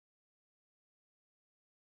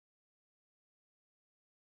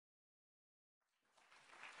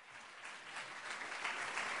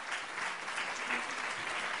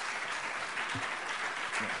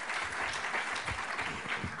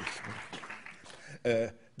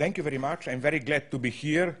Thank you very much. I'm very glad to be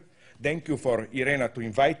here. Thank you for Irena to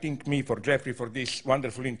inviting me, for Jeffrey for this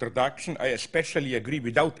wonderful introduction. I especially agree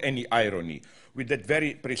without any irony with that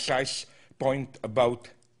very precise point about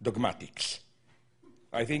dogmatics.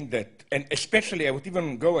 I think that, and especially I would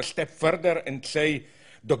even go a step further and say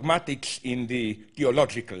dogmatics in the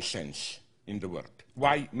theological sense in the word.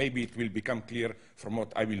 Why? Maybe it will become clear from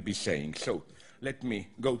what I will be saying. So let me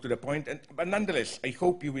go to the point. But nonetheless, I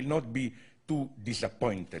hope you will not be too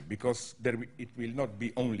disappointed, because it will not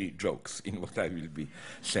be only jokes in what I will be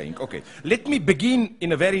saying. Okay, let me begin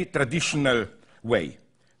in a very traditional way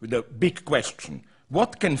with a big question.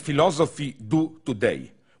 What can philosophy do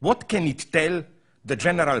today? What can it tell the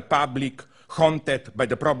general public haunted by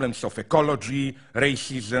the problems of ecology,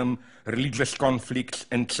 racism, religious conflicts,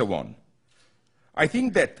 and so on? I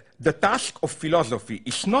think that the task of philosophy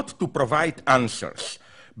is not to provide answers,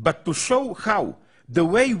 but to show how the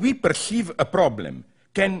way we perceive a problem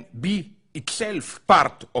can be itself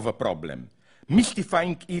part of a problem,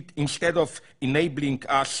 mystifying it instead of enabling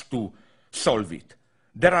us to solve it.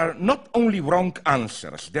 There are not only wrong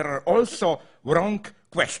answers, there are also wrong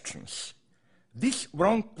questions. These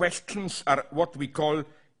wrong questions are what we call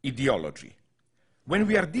ideology. When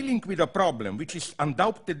we are dealing with a problem, which is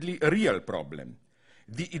undoubtedly a real problem,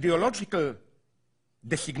 the ideological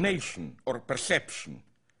designation or perception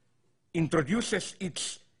introduces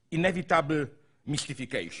its inevitable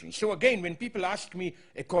mystification. So again, when people ask me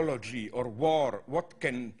ecology or war, what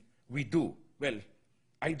can we do? Well,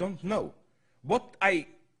 I don't know. What I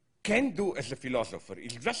can do as a philosopher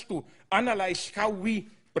is just to analyze how we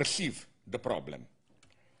perceive the problem.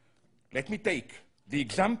 Let me take the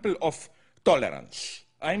example of tolerance.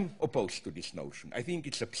 I'm opposed to this notion. I think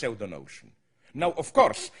it's a pseudo-notion. Now, of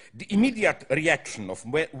course, the immediate reaction of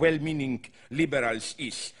well-meaning liberals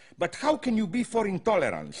is, but how can you be for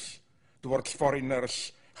intolerance towards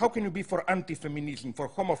foreigners? How can you be for anti-feminism, for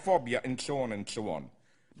homophobia, and so on and so on?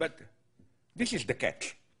 But this is the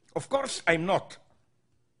catch. Of course, I'm not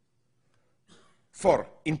for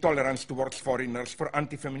intolerance towards foreigners, for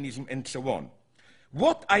anti-feminism, and so on.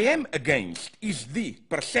 What I am against is the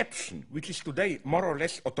perception, which is today more or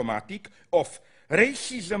less automatic, of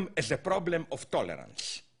racism as a problem of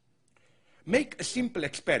tolerance. Make a simple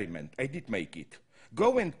experiment. I did make it.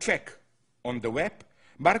 Go and check on the web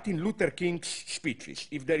Martin Luther King's speeches.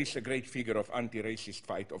 If there is a great figure of anti-racist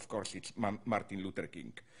fight, of course it's Martin Luther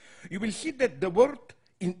King. You will see that the word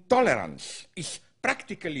intolerance is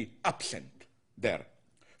practically absent there.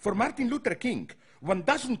 For Martin Luther King, one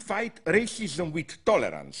doesn't fight racism with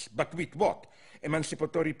tolerance, but with what?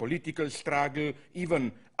 Emancipatory political struggle,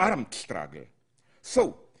 even armed struggle.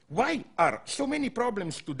 So, why are so many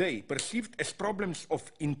problems today perceived as problems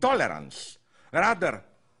of intolerance rather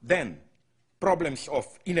than problems of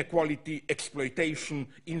inequality, exploitation,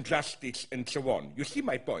 injustice, and so on? You see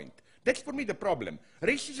my point? That's for me the problem.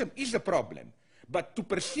 Racism is a problem, but to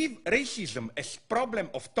perceive racism as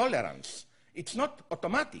problem of tolerance, it's not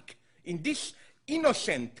automatic. In this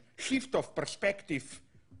innocent shift of perspective,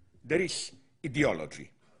 there is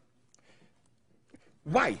ideology.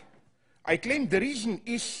 Why? I claim the reason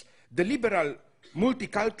is the liberal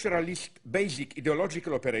multiculturalist basic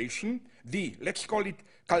ideological operation, the, let's call it,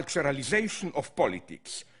 culturalization of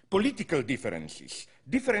politics. Political differences,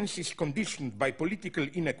 differences conditioned by political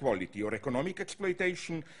inequality or economic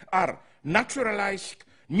exploitation, are naturalized,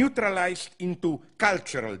 neutralized into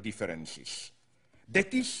cultural differences.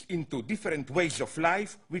 That is, into different ways of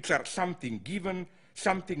life, which are something given,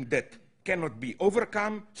 something that cannot be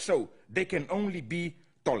overcome, so they can only be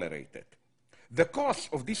tolerated. The cause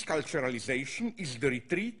of this culturalization is the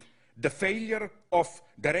retreat, the failure of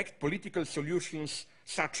direct political solutions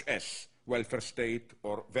such as welfare state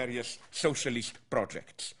or various socialist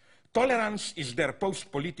projects. Tolerance is their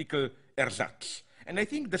post-political ersatz. And I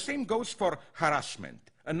think the same goes for harassment,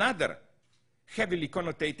 another heavily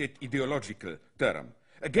connotated ideological term.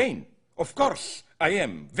 Again, of course, I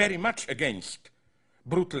am very much against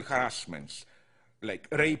brutal harassments like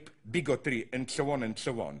rape, bigotry, and so on and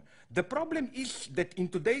so on. The problem is that in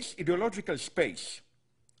today's ideological space,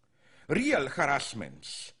 real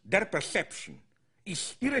harassments, their perception,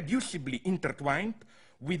 is irreducibly intertwined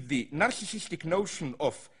with the narcissistic notion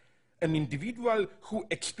of an individual who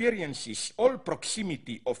experiences all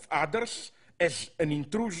proximity of others as an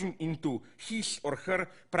intrusion into his or her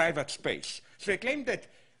private space. So I claim that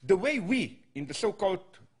the way we, in the so-called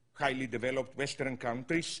highly developed Western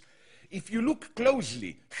countries, if you look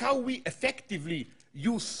closely how we effectively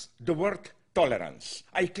use the word tolerance,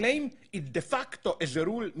 I claim it de facto as a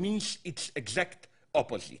rule means its exact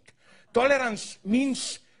opposite. Tolerance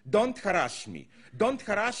means don't harass me. Don't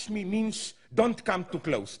harass me means don't come too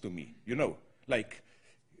close to me, you know, like,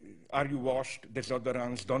 are you washed,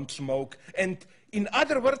 desodorants, don't smoke. And in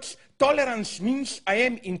other words, tolerance means I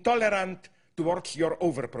am intolerant towards your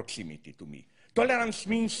over proximity to me. Tolerance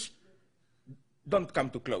means don't come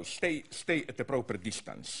too close, stay at the proper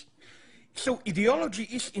distance. So ideology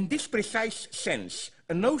is, in this precise sense,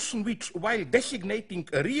 a notion which, while designating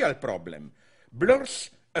a real problem, blurs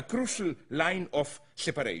a crucial line of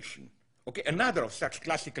separation. Okay, another of such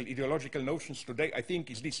classical ideological notions today, I think,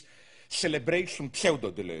 is this celebration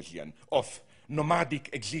pseudo-Deleuzian of nomadic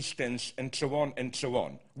existence and so on and so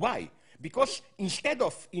on. Why? Because instead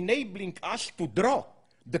of enabling us to draw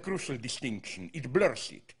the crucial distinction, it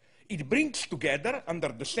blurs it. It brings together, under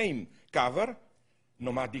the same cover,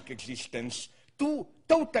 nomadic existence, two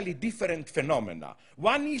totally different phenomena.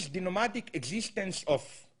 One is the nomadic existence of,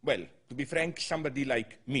 well, to be frank, somebody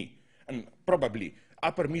like me, and probably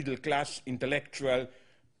upper middle class, intellectual,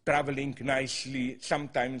 traveling nicely,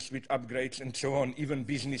 sometimes with upgrades and so on, even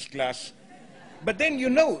business class. But then, you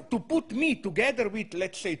know, to put me together with,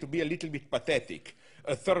 let's say, to be a little bit pathetic,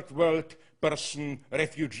 a third world person,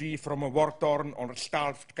 refugee from a war-torn or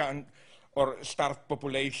starved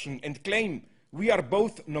population, and claim we are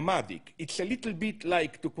both nomadic. It's a little bit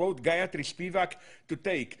like, to quote Gayatri Spivak, to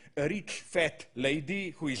take a rich, fat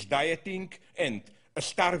lady who is dieting and a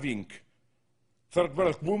starving third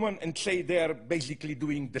world woman and say they are basically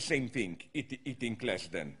doing the same thing, eating less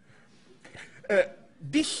than.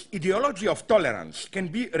 This ideology of tolerance can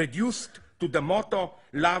be reduced to the motto,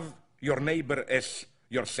 love your neighbor as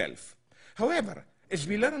yourself. However, as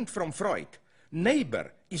we learned from Freud,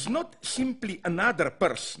 neighbor is not simply another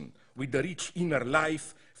person with a rich inner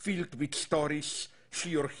life filled with stories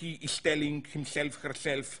she or he is telling himself,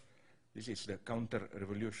 herself. This is the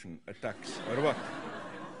counter-revolution attacks, or what?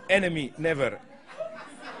 Enemy never.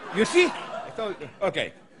 You see? I thought,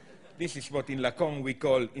 okay. This is what in Lacan we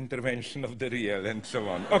call intervention of the real and so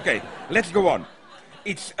on. Okay, let's go on.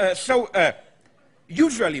 It's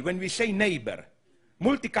usually when we say neighbor,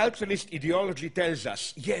 multiculturalist ideology tells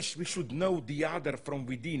us, yes, we should know the other from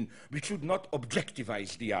within. We should not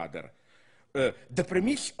objectivize the other. The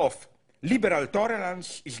premise of liberal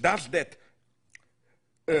tolerance is thus that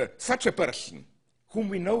such a person whom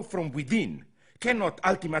we know from within cannot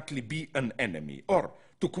ultimately be an enemy. Or,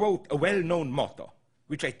 to quote a well-known motto,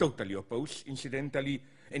 which I totally oppose, incidentally,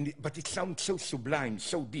 but it sounds so sublime,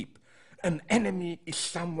 so deep. An enemy is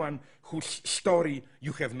someone whose story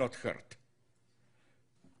you have not heard.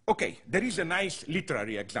 Okay, there is a nice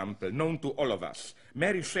literary example known to all of us,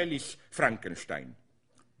 Mary Shelley's Frankenstein.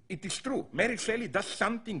 It is true, Mary Shelley does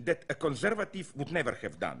something that a conservative would never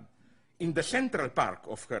have done. In the central part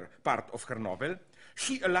of her novel,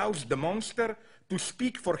 she allows the monster to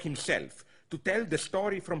speak for himself, to tell the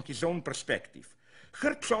story from his own perspective.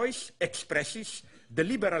 Her choice expresses the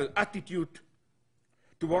liberal attitude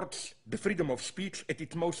towards the freedom of speech at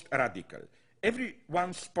its most radical.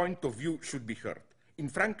 Everyone's point of view should be heard. In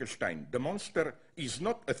Frankenstein, the monster is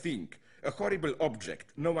not a thing, a horrible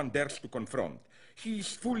object no one dares to confront. He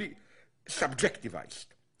is fully subjectivized.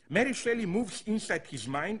 Mary Shelley moves inside his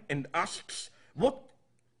mind and asks, what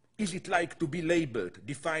is it like to be labeled,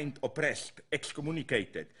 defined, oppressed,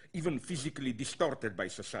 excommunicated, even physically distorted by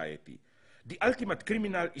society? The ultimate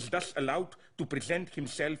criminal is thus allowed to present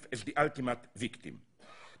himself as the ultimate victim.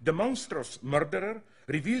 The monstrous murderer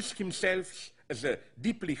reveals himself as a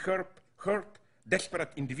deeply hurt,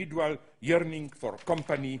 desperate individual yearning for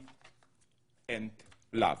company and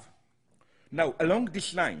love. Now, along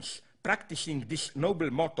these lines, practicing this noble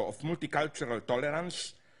motto of multicultural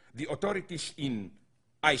tolerance, the authorities in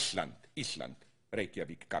Iceland,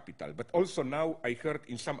 Reykjavik capital, but also now I heard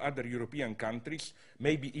in some other European countries,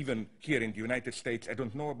 maybe even here in the United States, I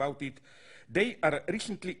don't know about it, they are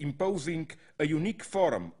recently imposing a unique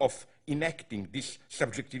form of enacting this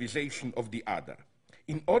subjectivization of the other.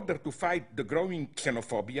 In order to fight the growing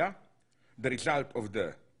xenophobia, the result of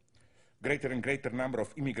the greater and greater number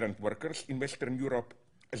of immigrant workers in Western Europe,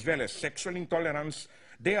 as well as sexual intolerance,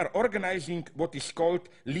 they are organizing what is called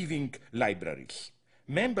living libraries.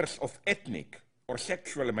 Members of ethnic or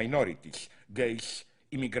sexual minorities, gays,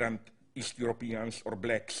 immigrant East Europeans or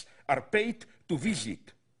blacks, are paid to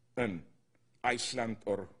visit an Iceland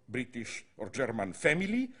or British or German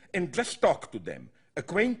family and just talk to them,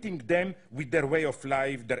 acquainting them with their way of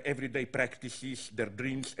life, their everyday practices, their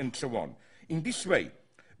dreams, and so on. In this way,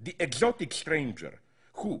 the exotic stranger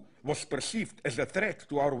who was perceived as a threat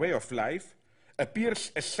to our way of life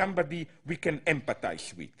appears as somebody we can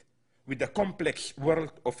empathize with a complex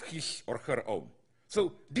world of his or her own.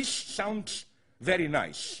 So this sounds very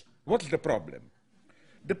nice. What's the problem?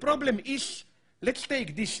 The problem is let's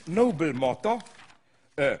take this noble motto,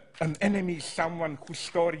 an enemy is someone whose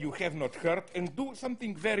story you have not heard, and do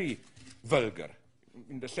something very vulgar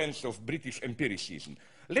in the sense of British empiricism.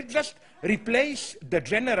 Let's just replace the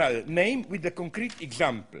general name with a concrete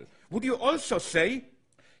example. Would you also say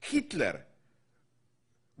Hitler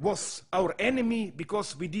was our enemy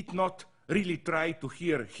because we did not really try to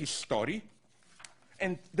hear his story?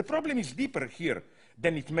 And the problem is deeper here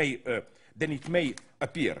than it may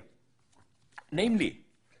appear. Namely,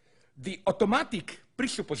 the automatic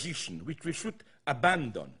presupposition which we should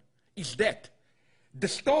abandon is that the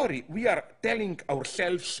story we are telling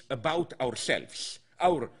ourselves about ourselves,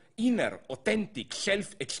 our inner, authentic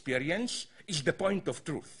self-experience, is the point of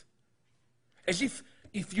truth. As if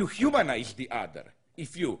you humanize the other,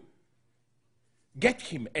 if you get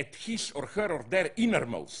him at his or her or their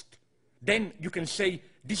innermost, then you can say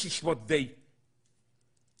this is what they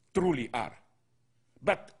truly are.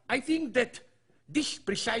 But I think that this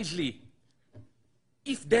precisely,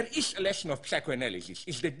 if there is a lesson of psychoanalysis,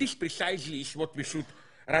 is that this precisely is what we should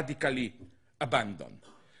radically abandon.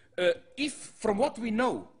 If from what we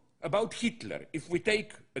know about Hitler, if we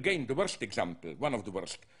take again the worst example, one of the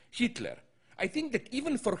worst, Hitler, I think that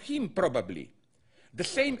even for him probably, the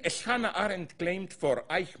same as Hannah Arendt claimed for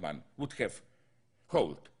Eichmann would have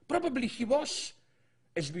hold. Probably he was,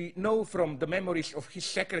 as we know from the memories of his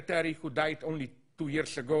secretary who died only 2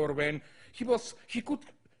 years ago or when, he could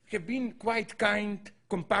have been quite kind,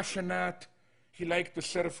 compassionate, he liked to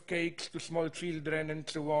serve cakes to small children and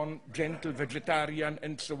so on, gentle vegetarian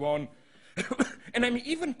and so on. And I'm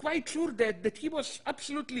even quite sure that he was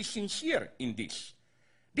absolutely sincere in this.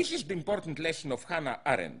 This is the important lesson of Hannah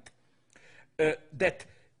Arendt, that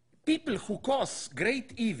people who cause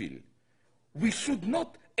great evil, we should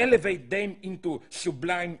not elevate them into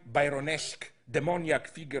sublime, Byronesque, demoniac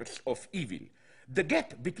figures of evil. The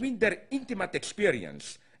gap between their intimate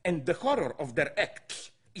experience and the horror of their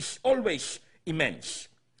acts is always immense.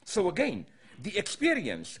 So again, the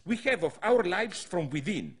experience we have of our lives from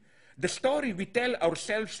within, the story we tell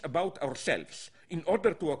ourselves about ourselves in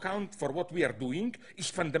order to account for what we are doing, is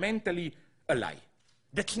fundamentally a lie.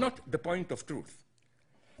 That's not the point of truth.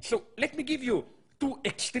 So let me give you two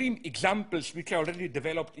extreme examples which I already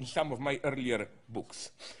developed in some of my earlier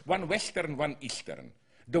books. One Western, one Eastern.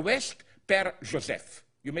 The West, Père Joseph.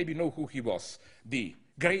 You maybe know who he was, the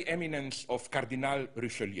grey eminence of Cardinal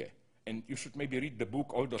Richelieu. And you should maybe read the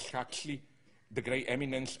book Aldous Huxley, The Grey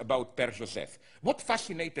Eminence, about Père Joseph. What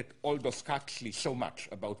fascinated Aldous Huxley so much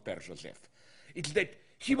about Père Joseph? It's that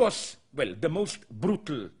he was, well, the most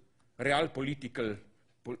brutal real politician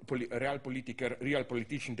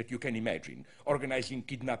that you can imagine, organizing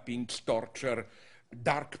kidnappings, torture,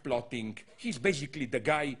 dark plotting. He's basically the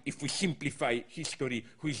guy, if we simplify history,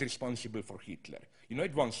 who is responsible for Hitler. You know,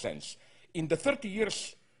 in one sense, in the 30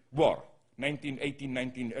 Years' War,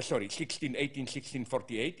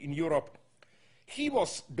 1618-1648 in Europe, he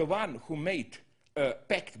was the one who made a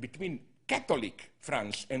pact between Catholic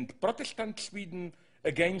France and Protestant Sweden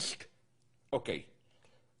against,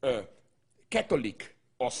 Catholic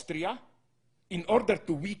Austria in order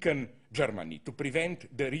to weaken Germany, to prevent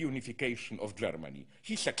the reunification of Germany.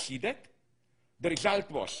 He succeeded. The result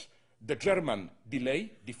was the German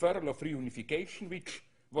deferral of reunification, which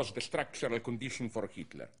was the structural condition for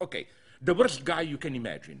Hitler. Okay, the worst guy you can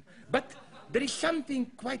imagine. But there is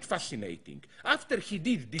something quite fascinating. After he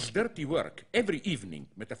did this dirty work every evening,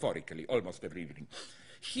 metaphorically, almost every evening,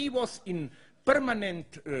 he was in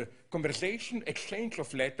permanent conversation, exchange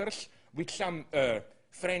of letters with some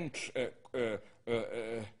French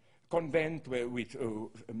convent with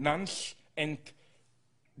nuns, and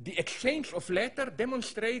the exchange of letters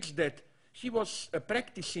demonstrates that he was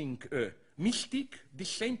practicing mystic, this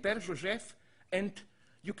same Père Joseph, and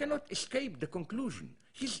you cannot escape the conclusion.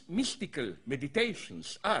 His mystical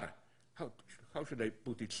meditations are, how should I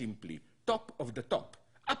put it simply, top of the top,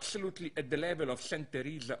 absolutely at the level of Saint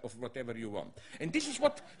Teresa, of whatever you want. And this is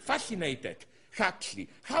what fascinated Huxley.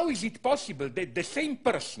 How is it possible that the same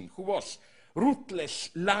person who was ruthless,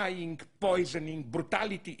 lying, poisoning,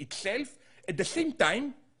 brutality itself, at the same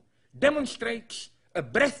time demonstrates a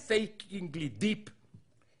breathtakingly deep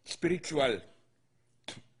spiritual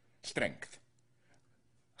strength?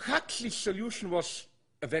 Huxley's solution was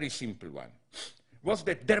a very simple one, was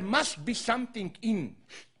that there must be something in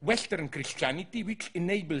Western Christianity which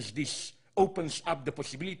enables this, opens up the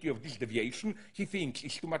possibility of this deviation. He thinks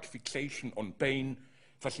it's too much fixation on pain,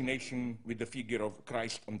 fascination with the figure of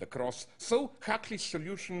Christ on the cross. So Huxley's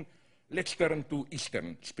solution, let's turn to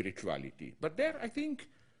Eastern spirituality. But there, I think,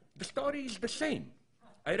 the story is the same.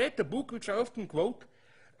 I read a book which I often quote,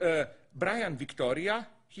 Brian Victoria.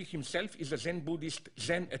 he himself is a Zen Buddhist,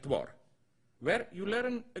 Zen at War, where you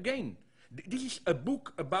learn again. This is a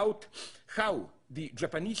book about how the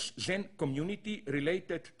Japanese Zen community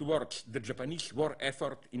related towards the Japanese war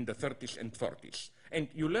effort in the 30s and 40s. And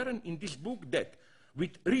you learn in this book that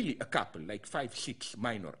with really a couple, like 5, 6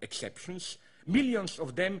 minor exceptions, millions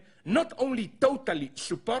of them not only totally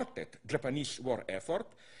supported Japanese war effort,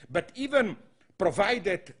 but even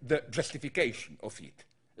provided the justification of it.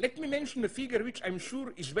 Let me mention a figure which I'm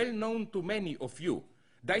sure is well known to many of you,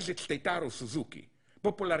 Daisetsu Teitaro Suzuki,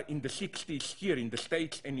 popular in the 60s here in the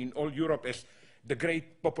States and in all Europe as the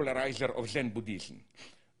great popularizer of Zen Buddhism.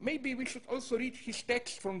 Maybe we should also read his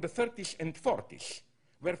texts from the 30s and 40s,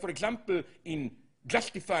 where, for example, in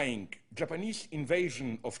justifying Japanese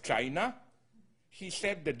invasion of China, he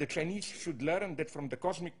said that the Chinese should learn that from the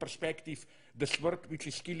cosmic perspective, the sword which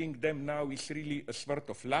is killing them now is really a sword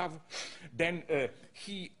of love. Then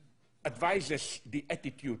he advises the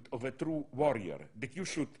attitude of a true warrior, that you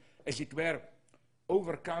should, as it were,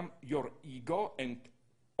 overcome your ego and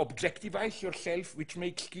objectivize yourself, which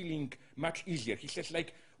makes killing much easier. He says,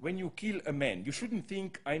 like, when you kill a man, you shouldn't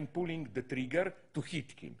think I'm pulling the trigger to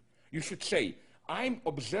hit him. You should say, I'm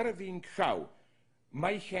observing how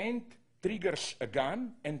my hand triggers a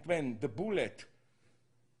gun, and when the bullet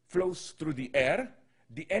flows through the air,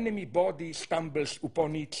 the enemy body stumbles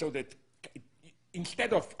upon it, so that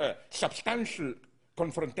instead of a substantial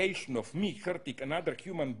confrontation of me hurting another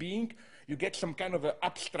human being, you get some kind of an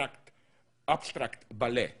abstract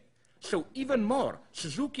ballet. So even more,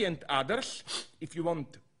 Suzuki and others, if you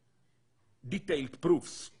want detailed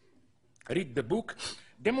proofs, read the book,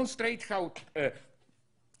 demonstrate how,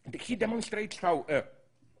 he demonstrates how,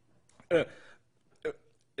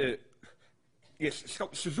 yes, so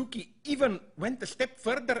Suzuki even went a step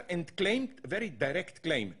further and claimed a very direct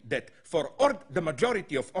claim that for the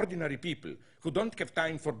majority of ordinary people who don't have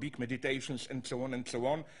time for big meditations and so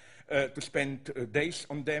on, to spend days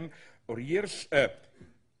on them or years,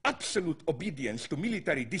 absolute obedience to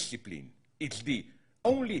military discipline is the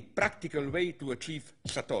only practical way to achieve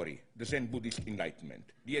Satori, the Zen Buddhist enlightenment.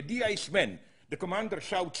 The idea is when the commander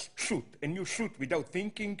shouts, shoot, and you shoot without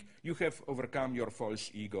thinking, you have overcome your false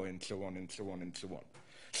ego, and so on, and so on, and so on.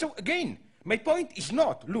 So again, my point is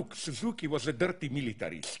not, look, Suzuki was a dirty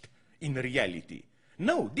militarist in reality.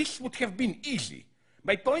 No, this would have been easy.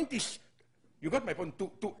 My point is, you got my point,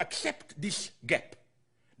 to accept this gap,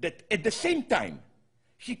 that at the same time,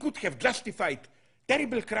 he could have justified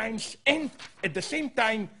terrible crimes, and at the same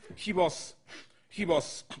time, he was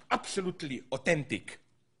absolutely authentic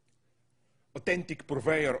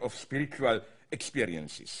purveyor of spiritual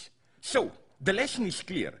experiences. So, the lesson is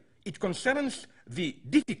clear. It concerns the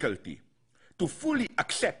difficulty to fully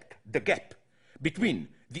accept the gap between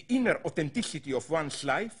the inner authenticity of one's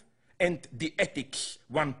life and the ethics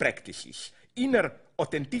one practices. Inner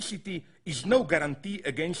authenticity is no guarantee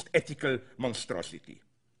against ethical monstrosity.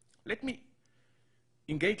 Let me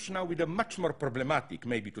engage now with a much more problematic,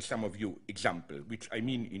 maybe to some of you, example, which I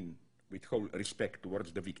mean with whole respect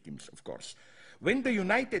towards the victims, of course. When the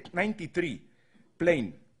United 93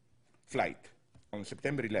 plane flight on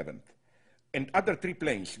September 11th and other 3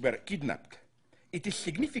 planes were kidnapped, it is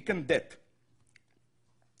significant that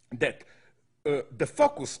the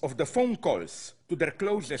focus of the phone calls to their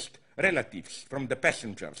closest relatives from the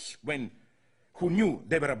passengers who knew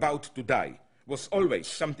they were about to die was always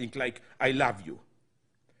something like, I love you.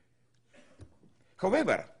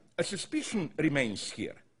 However, a suspicion remains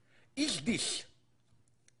here. Is this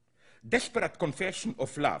desperate confession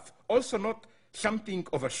of love also not something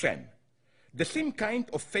of a sham? The same kind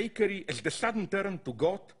of fakery as the sudden turn to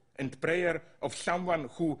God and prayer of someone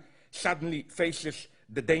who suddenly faces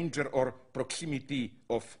the danger or proximity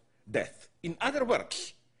of death. In other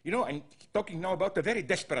words, you know, I'm talking now about a very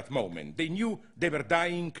desperate moment. They knew they were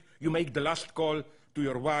dying. You make the last call to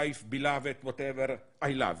your wife, beloved, whatever,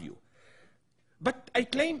 I love you. But I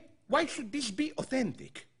claim, why should this be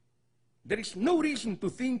authentic? There is no reason to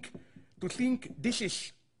think this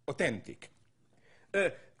is authentic.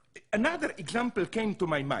 Another example came to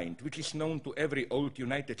my mind, which is known to every old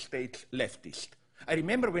United States leftist. I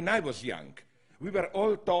remember when I was young, we were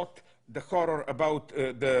all taught the horror about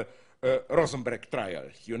the Rosenberg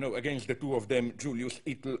trials, you know, against the 2 of them, Julius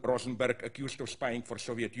Hitler, Rosenberg, accused of spying for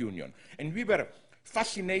Soviet Union. And we were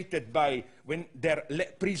fascinated by when their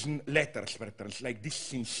prison letters were translated, like this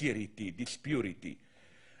sincerity, this purity.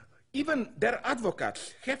 Even their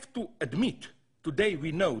advocates have to admit, today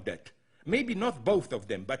we know that, maybe not both of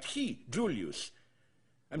them, but he, Julius,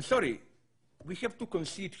 I'm sorry, we have to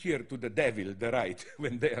concede here to the devil the right,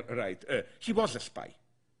 when they are right. He was a spy.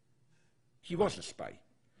 He was a spy.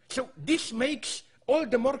 So this makes all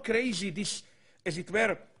the more crazy this, as it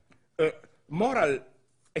were, moral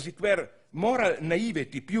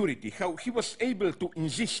naivety, purity, how he was able to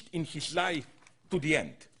insist in his life to the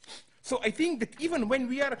end. So I think that even when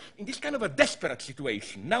we are in this kind of a desperate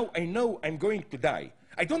situation, now I know I'm going to die,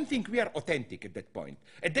 I don't think we are authentic at that point.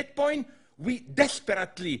 At that point, we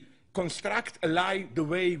desperately construct a lie the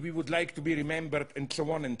way we would like to be remembered, and so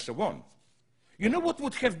on and so on. You know what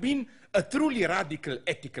would have been a truly radical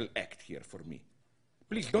ethical act here for me?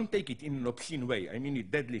 Please don't take it in an obscene way. I mean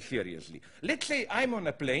it deadly seriously. Let's say I'm on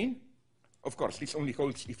a plane. Of course, this only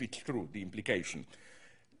holds if it's true, the implication.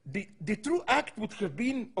 The true act would have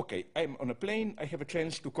been, okay, I'm on a plane, I have a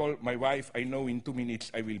chance to call my wife, I know in 2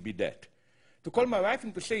 minutes I will be dead. To call my wife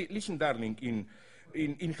and to say, listen, darling,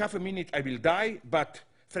 in half a minute I will die, but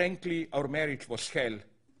frankly, our marriage was hell,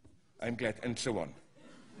 I'm glad, and so on.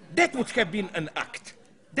 That would have been an act.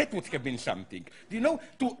 That would have been something. You know,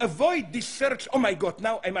 to avoid this search, oh my God,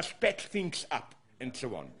 now I must patch things up, and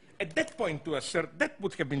so on. At that point, to assert, that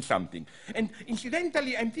would have been something. And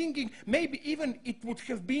incidentally, I'm thinking maybe even it would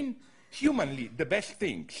have been humanly the best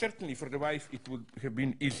thing. Certainly for the wife, it would have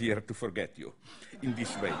been easier to forget you in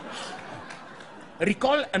this way.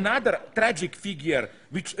 Recall another tragic figure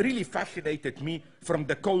which really fascinated me from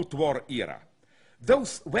the Cold War era.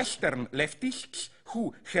 Those Western leftists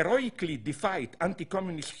who heroically defied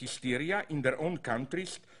anti-communist hysteria in their own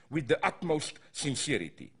countries with the utmost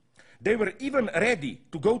sincerity. They were even ready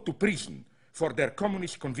to go to prison for their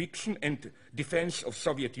communist conviction and defense of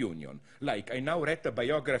Soviet Union. Like I now read a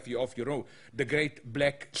biography of, you know, the great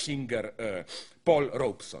black singer Paul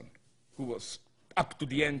Robeson, who was up to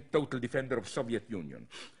the end total defender of Soviet Union.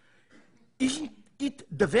 Isn't it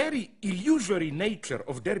the very illusory nature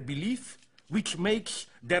of their belief which makes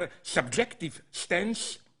their subjective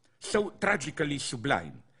stance so tragically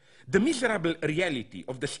sublime? The miserable reality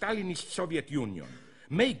of the Stalinist Soviet Union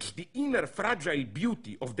makes the inner fragile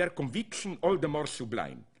beauty of their conviction all the more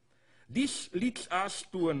sublime. This leads us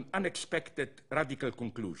to an unexpected radical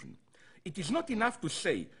conclusion. It is not enough to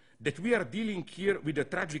say that we are dealing here with a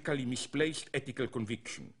tragically misplaced ethical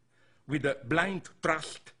conviction, with a blind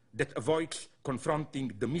trust that avoids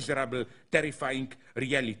confronting the miserable, terrifying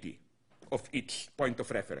reality of its point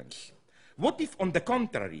of reference. What if, on the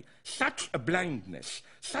contrary, such a blindness,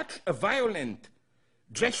 such a violent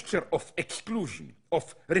gesture of exclusion,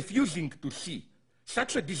 of refusing to see,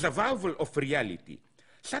 such a disavowal of reality,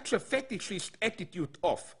 such a fetishist attitude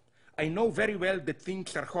of, I know very well that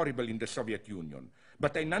things are horrible in the Soviet Union,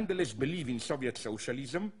 but I nonetheless believe in Soviet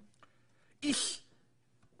socialism, is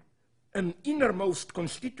an innermost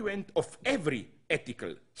constituent of every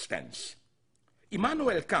ethical stance.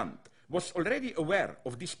 Immanuel Kant was already aware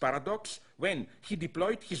of this paradox when he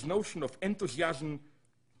deployed his notion of enthusiasm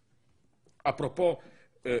apropos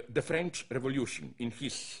the French Revolution in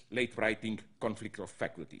his late writing Conflict of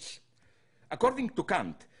Faculties. According to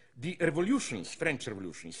Kant, the revolutions, French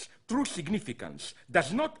revolutions, true significance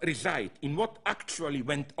does not reside in what actually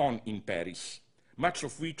went on in Paris, much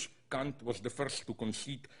of which Kant was the first to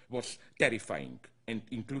concede was terrifying and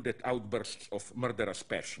included outbursts of murderous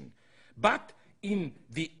passion, but in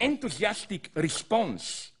the enthusiastic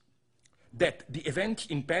response that the events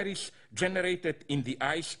in Paris generated in the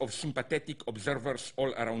eyes of sympathetic observers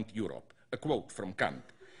all around Europe. A quote from Kant.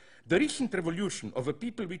 The recent revolution of a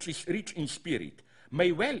people which is rich in spirit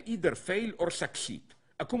may well either fail or succeed,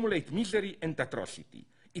 accumulate misery and atrocity.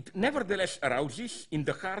 It nevertheless arouses in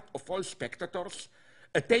the heart of all spectators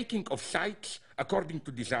a taking of sides according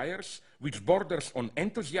to desires which borders on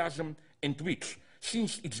enthusiasm and which,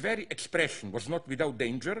 since its very expression was not without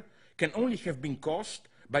danger, can only have been caused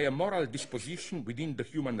by a moral disposition within the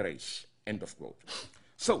human race, end of quote.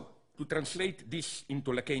 So, to translate this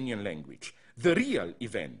into Lacanian language, the real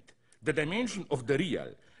event, the dimension of the real,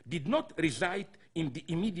 did not reside in the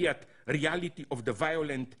immediate reality of the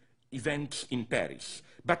violent events in Paris,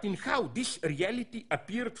 but in how this reality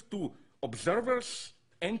appeared to observers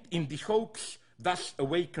and in the hopes thus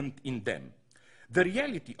awakened in them. The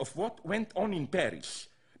reality of what went on in Paris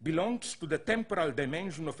belongs to the temporal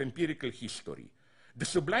dimension of empirical history. The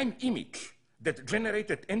sublime image that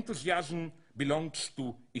generated enthusiasm belongs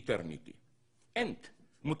to eternity. And,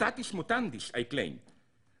 mutatis mutandis, I claim,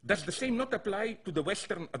 does the same not apply to the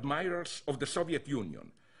Western admirers of the Soviet Union?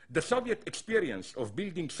 The Soviet experience of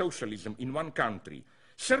building socialism in one country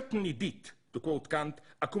certainly did, to quote Kant,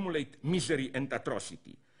 accumulate misery and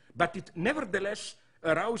atrocity, but it nevertheless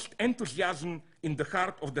aroused enthusiasm in the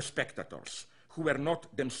heart of the spectators, who were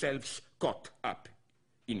not themselves caught up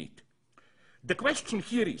in it. The question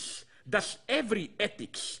here is, does every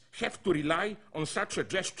ethics have to rely on such a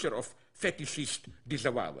gesture of fetishist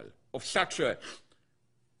disavowal, of such a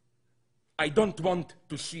I don't want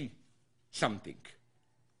to see something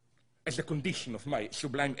as a condition of my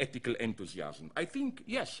sublime ethical enthusiasm. I think,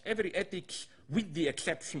 yes, every ethics, with the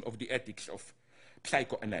exception of the ethics of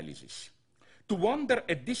psychoanalysis. To wonder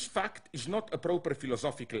at this fact is not a proper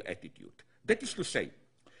philosophical attitude. That is to say,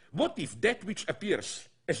 what if that which appears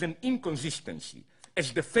as an inconsistency,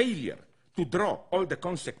 as the failure to draw all the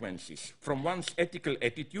consequences from one's ethical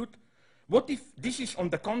attitude, what if this is, on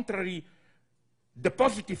the contrary, the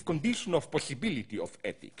positive condition of possibility of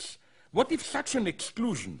ethics? What if such an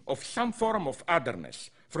exclusion of some form of otherness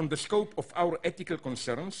from the scope of our ethical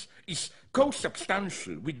concerns is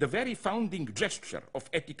co-substantial with the very founding gesture of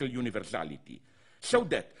ethical universality, so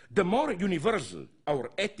that the more universal our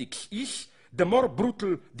ethics is, the more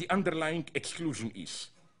brutal the underlying exclusion is?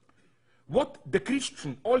 What the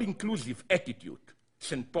Christian all-inclusive attitude,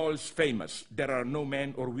 St. Paul's famous, there are no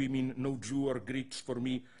men or women, no Jew or Greeks for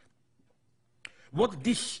me, what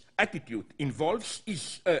this attitude involves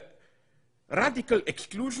is a radical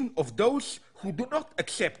exclusion of those who do not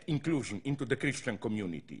accept inclusion into the Christian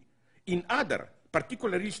community. In other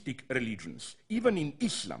particularistic religions, even in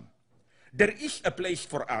Islam, there is a place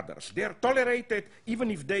for others. They are tolerated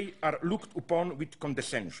even if they are looked upon with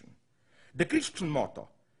condescension. The Christian motto,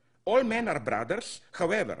 all men are brothers,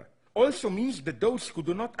 however, also means that those who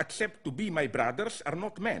do not accept to be my brothers are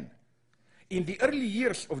not men. In the early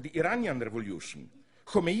years of the Iranian Revolution,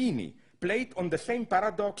 Khomeini played on the same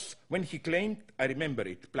paradox when he claimed, I remember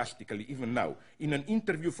it plastically even now, in an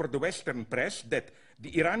interview for the Western press, that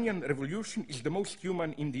the Iranian Revolution is the most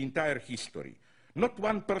human in the entire history. Not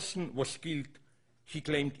one person was killed, he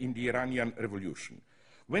claimed, in the Iranian Revolution.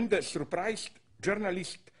 When the surprised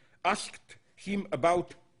journalist asked him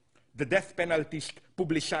about the death penalties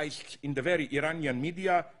publicized in the very Iranian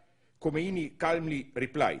media, Khomeini calmly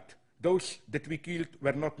replied, those that we killed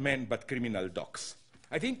were not men but criminal dogs.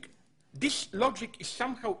 I think this logic is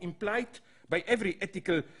somehow implied by every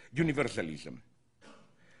ethical universalism.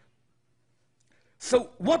 So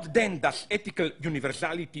what then does ethical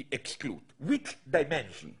universality exclude? Which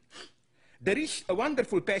dimension? There is a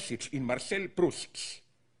wonderful passage in Marcel Proust's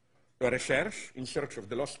Recherche, In Search of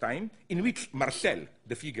the Lost Time, in which Marcel,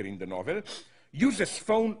 the figure in the novel, uses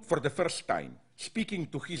phone for the first time, speaking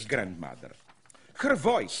to his grandmother. Her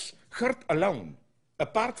voice, heard alone,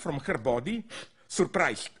 apart from her body,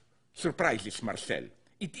 surprises Marcel.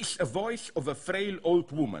 It is a voice of a frail old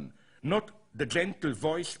woman, not the gentle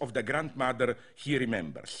voice of the grandmother he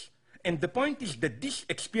remembers. And the point is that this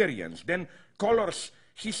experience then colors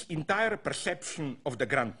his entire perception of the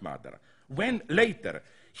grandmother. When later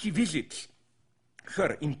he visits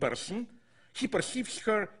her in person, he perceives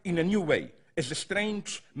her in a new way, as a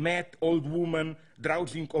strange, mad old woman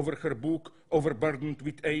drowsing over her book, overburdened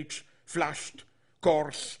with age, flushed,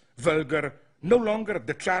 coarse, vulgar, no longer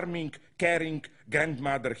the charming, caring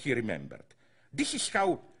grandmother he remembered. This is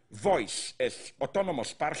how voice, as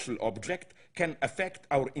autonomous partial object, can affect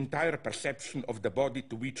our entire perception of the body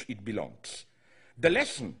to which it belongs. The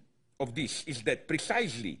lesson of this is that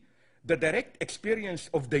precisely the direct experience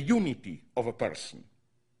of the unity of a person,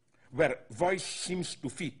 where voice seems to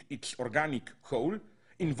fit its organic whole,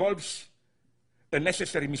 involves a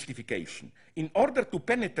necessary mystification. In order to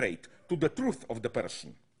penetrate to the truth of the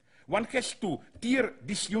person, one has to tear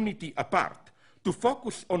this unity apart, to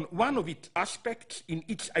focus on one of its aspects in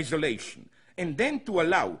its isolation, and then to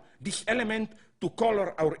allow this element to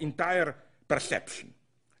color our entire perception.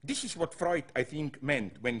 This is what Freud, I think,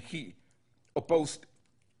 meant when he opposed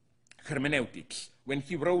hermeneutics, when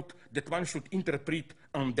he wrote that one should interpret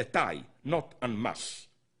en détail, not en masse.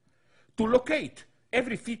 To locate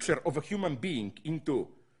every feature of a human being into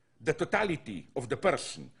the totality of the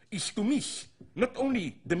person is to miss not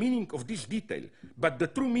only the meaning of this detail, but the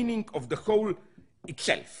true meaning of the whole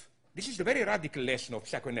itself. This is the very radical lesson of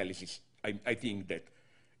psychoanalysis, I think, that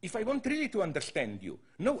if I want really to understand you,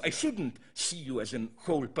 no, I shouldn't see you as a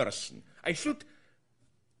whole person. I should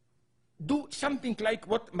do something like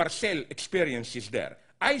what Marcel experiences there.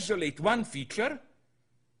 Isolate one feature,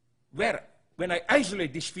 where when I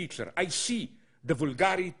isolate this feature, I see the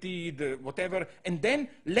vulgarity, the whatever, and then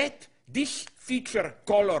let this feature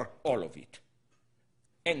color all of it.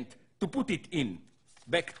 And to put it in,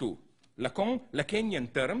 back to Lacan,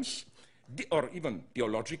 Lacanian terms, or even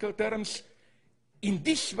theological terms, in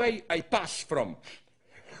this way I pass from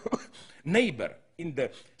neighbor in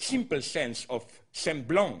the simple sense of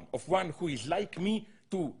semblant, of one who is like me,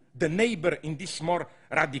 to the neighbor in this more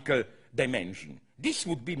radical dimension. This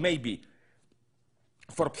would be maybe,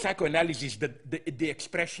 for psychoanalysis, the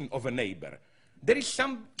expression of a neighbor. There is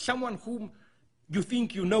someone whom you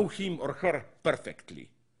think you know him or her perfectly.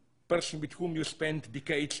 person with whom you spend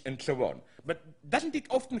decades and so on. But doesn't it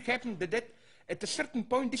often happen that at a certain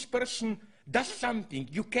point this person does something,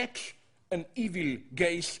 you catch an evil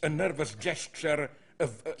gaze, a nervous gesture,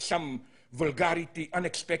 some vulgarity,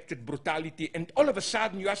 unexpected brutality, and all of a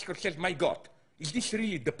sudden you ask yourself, my God, is this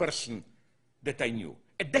really the person that I knew?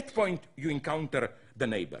 At that point, you encounter the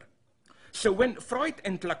neighbor. So when Freud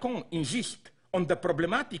and Lacan insist on the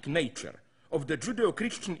problematic nature of the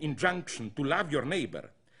Judeo-Christian injunction to love your neighbor,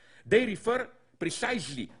 they refer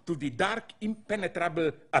precisely to the dark,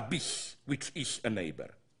 impenetrable abyss which is a neighbor.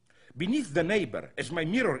 Beneath the neighbor, as my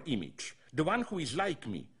mirror image, the one who is like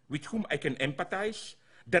me, with whom I can empathize,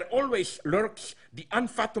 there always lurks the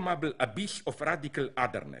unfathomable abyss of radical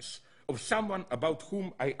otherness, of someone about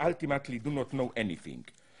whom I ultimately do not know anything.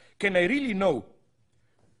 Can I really know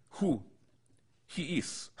who he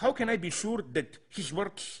is? How can I be sure that his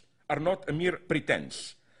words are not a mere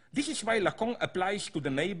pretense? This is why Lacan applies to the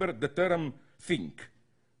neighbor the term thing,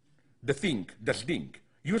 the thing, das Ding,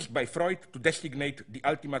 used by Freud to designate the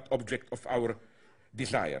ultimate object of our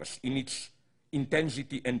desires in its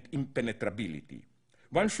intensity and impenetrability.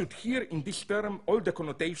 One should hear in this term all the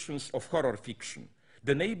connotations of horror fiction.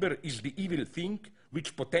 The neighbor is the evil thing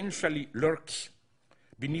which potentially lurks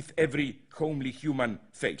beneath every homely human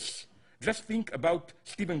face. Just think about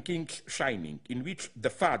Stephen King's Shining, in which the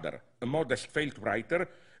father, a modest failed writer,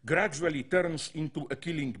 gradually turns into a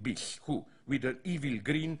killing beast who, with an evil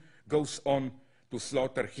grin, goes on to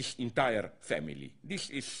slaughter his entire family. This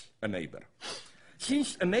is a neighbor.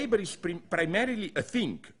 Since a neighbor is primarily a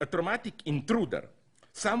thing, a traumatic intruder,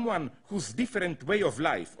 someone whose different way of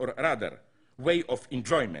life, or rather, way of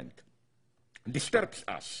enjoyment, disturbs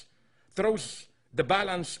us, throws the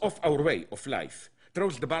balance of our way of life,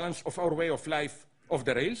 throws the balance of our way of life off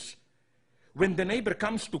the rails. When the neighbor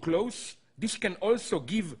comes too close, this can also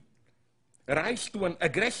give rise to an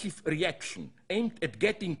aggressive reaction aimed at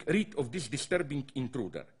getting rid of this disturbing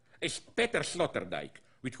intruder. As Peter Sloterdijk,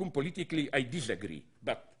 with whom politically I disagree,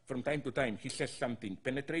 but from time to time he says something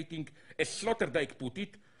penetrating, as Sloterdijk put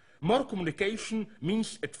it, more communication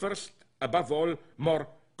means at first, above all, more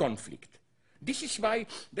conflict. This is why,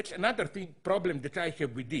 that's another problem that I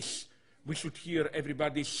have with this. We should hear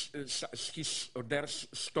everybody's his or their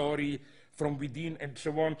story from within and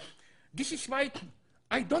so on. This is why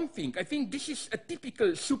I think this is a typical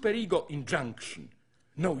superego injunction.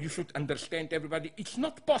 No, you should understand everybody. It's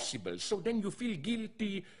not possible. So then you feel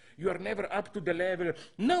guilty. You are never up to the level.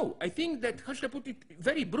 No, I think that, how should I put it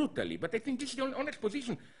very brutally, but I think this is the honest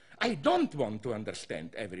position. I don't want to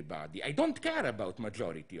understand everybody. I don't care about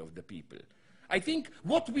majority of the people. I think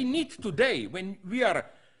what we need today, when we are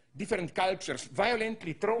different cultures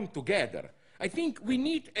violently thrown together, I think we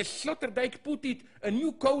need, as Sloterdijk put it, a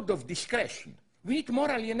new code of discretion. We need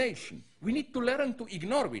more alienation. We need to learn to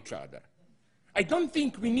ignore each other. I don't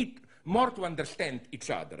think we need more to understand each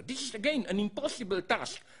other. This is, again, an impossible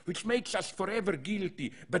task, which makes us forever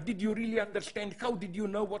guilty. But did you really understand? How did you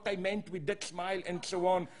know what I meant with that smile and so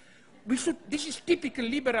on? This is typical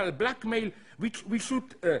liberal blackmail, which we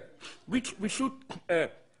should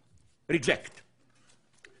reject.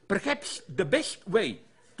 Perhaps the best way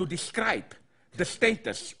to describe the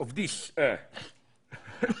status of this, the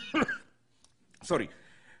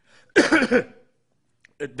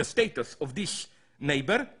status of this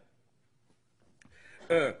neighbor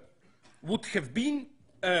would have been,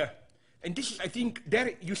 and this is, I think,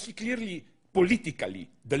 there you see clearly politically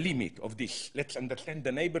the limit of this. Let's understand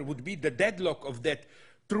the neighbor would be the deadlock of that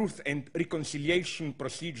truth and reconciliation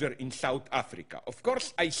procedure in South Africa. Of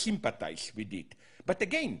course, I sympathize with it. But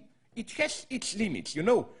again, it has its limits. You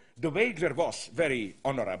know, the wager was very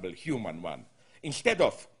honorable, human one. Instead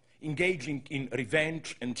of engaging in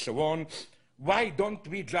revenge and so on, why don't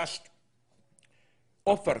we just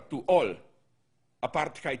offer to all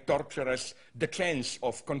apartheid torturers the chance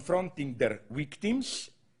of confronting their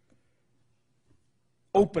victims,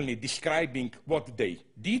 openly describing what they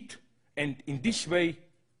did, and in this way,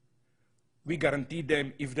 we guarantee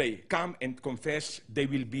them if they come and confess, they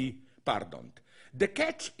will be pardoned. The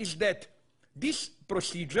catch is that this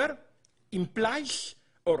procedure implies,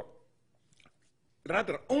 or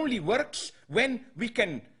rather only works when we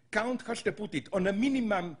can count, how should I put it, on a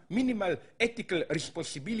minimal ethical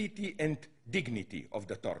responsibility and dignity of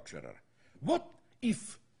the torturer.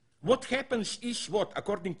 What happens is what,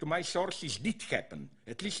 according to my sources, did happen,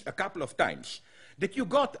 at least a couple of times, that you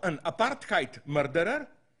got an apartheid murderer,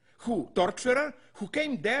 torturer, who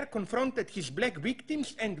came there, confronted his black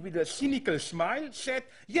victims, and with a cynical smile said,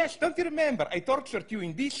 yes, don't you remember, I tortured you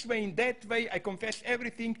in this way, in that way, I confess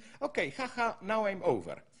everything, okay, haha, now I'm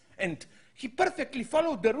over. And he perfectly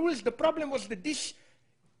followed the rules. The problem was that this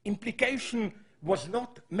implication was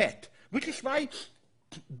not met, which is why,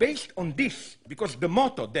 based on this, because the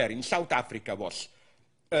motto there in South Africa was,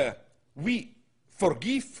 we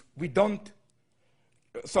forgive, we don't,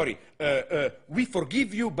 we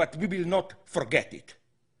forgive you, but we will not forget it.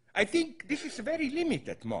 I think this is a very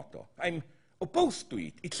limited motto. I'm opposed to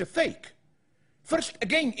it. It's a fake. First,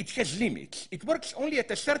 again, it has limits. It works only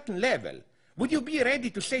at a certain level. Would you be ready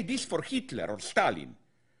to say this for Hitler or Stalin?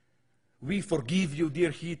 We forgive you,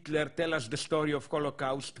 dear Hitler, tell us the story of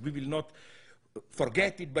Holocaust. We will not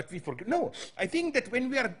forget it, but we forgive. No, I think that when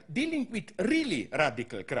we are dealing with really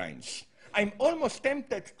radical crimes, I'm almost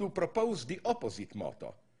tempted to propose the opposite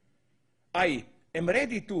motto. I am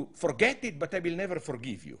ready to forget it, but I will never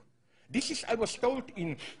forgive you. This is, I was told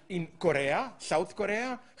in Korea, South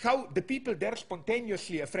Korea, how the people there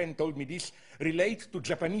spontaneously, a friend told me this, relate to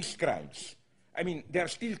Japanese crimes. I mean, they are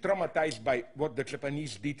still traumatized by what the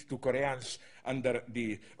Japanese did to Koreans under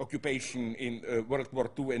the occupation in World War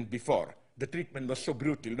II and before. The treatment was so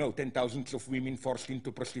brutal, no, 10,000s of women forced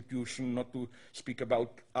into prostitution, not to speak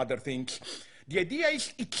about other things. The idea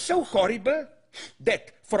is, it's so horrible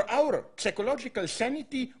that for our psychological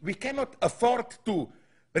sanity, we cannot afford to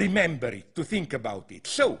remember it, to think about it.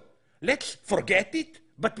 So, let's forget it,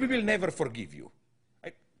 but we will never forgive you.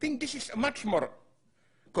 I think this is a much more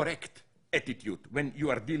correct attitude when you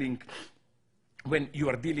are dealing with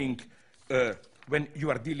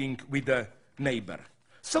a neighbor.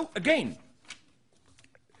 So again,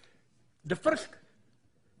 the first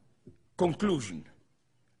conclusion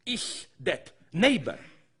is that neighbor,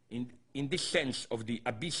 in this sense of the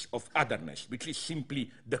abyss of otherness, which is simply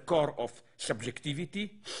the core of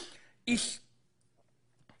subjectivity, is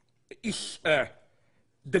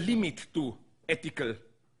the limit to ethical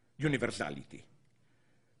universality.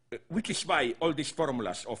 Which is why all these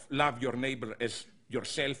formulas of love your neighbor as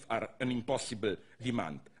yourself are an impossible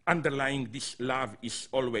demand. Underlying this love is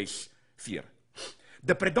always fear.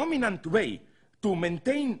 The predominant way to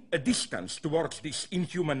maintain a distance towards these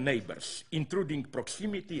inhuman neighbors, intruding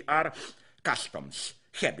proximity, are customs,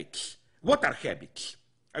 habits. What are habits?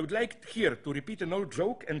 I would like here to repeat an old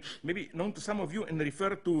joke, and maybe known to some of you, and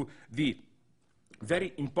refer to the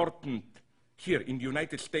very important, here in the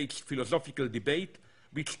United States, philosophical debate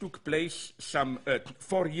which took place some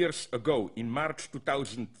 4 years ago, in March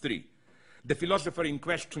 2003. The philosopher in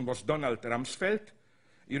question was Donald Rumsfeld.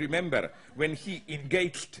 You remember when he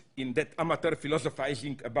engaged in that amateur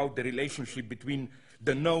philosophizing about the relationship between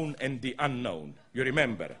the known and the unknown. You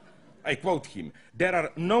remember? I quote him, "There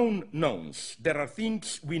are known knowns. There are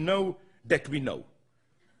things we know that we know."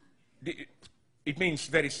 It means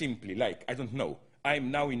very simply, like, I don't know,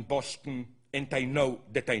 I'm now in Boston and I know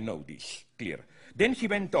that I know this, clear. Then he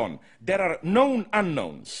went on, there are known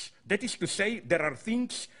unknowns. That is to say, there are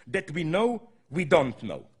things that we know we don't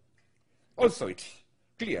know. Also, it's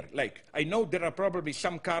clear, like, I know there are probably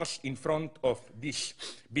some cars in front of this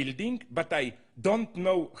building, but I don't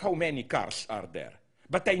know how many cars are there.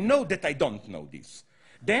 But I know that I don't know this.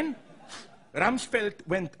 Then Rumsfeld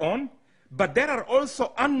went on, but there are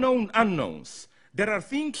also unknown unknowns. There are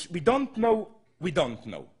things we don't know we don't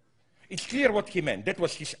know. It's clear what he meant. That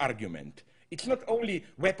was his argument. It's not only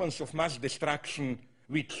weapons of mass destruction,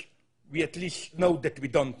 which we at least know that we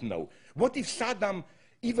don't know. What if Saddam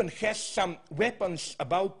even has some weapons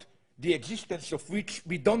about the existence of which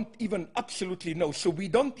we don't even absolutely know? So we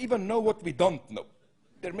don't even know what we don't know.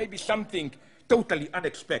 There may be something totally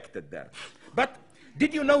unexpected there. But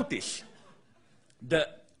did you notice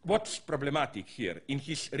what's problematic here in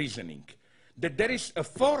his reasoning? That there is a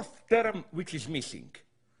fourth term which is missing.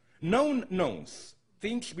 Known knowns,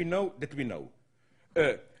 things we know that we know.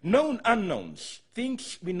 Known unknowns,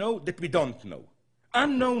 things we know that we don't know.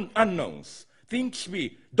 Unknown unknowns, things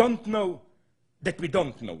we don't know that we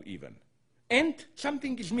don't know even. And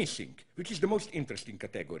something is missing, which is the most interesting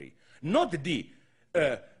category. Not the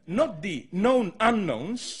known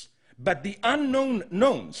unknowns, but the unknown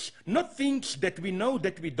knowns. Not things that we know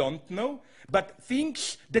that we don't know, but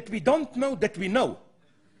things that we don't know that we know.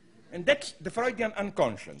 And that's the Freudian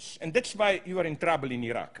unconscious. And that's why you are in trouble in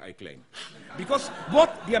Iraq, I claim. Because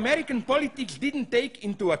what the American politics didn't take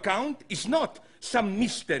into account is not some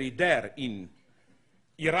mystery there in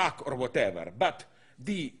Iraq or whatever, but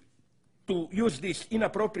to use this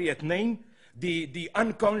inappropriate name, the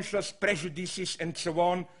unconscious prejudices and so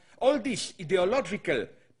on, all these ideological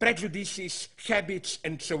prejudices, habits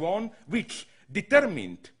and so on, which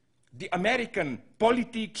determined the American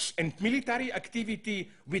politics and military activity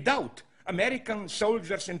without American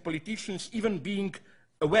soldiers and politicians even being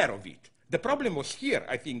aware of it. The problem was here,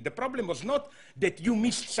 I think. The problem was not that you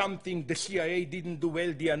missed something, the CIA didn't do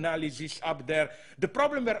well the analysis up there. The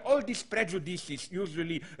problem were all these prejudices,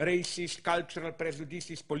 usually racist, cultural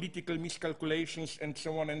prejudices, political miscalculations, and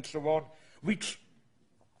so on, which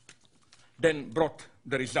then brought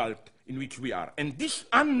the result in which we are. And these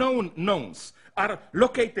unknown knowns are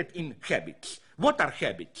located in habits. What are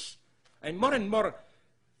habits? I'm more and more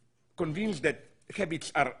convinced that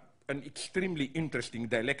habits are an extremely interesting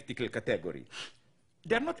dialectical category.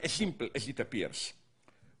 They're not as simple as it appears.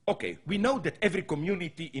 Okay, we know that every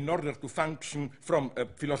community, in order to function from a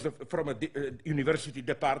university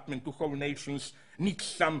department to whole nations, needs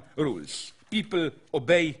some rules. People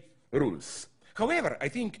obey rules. However, I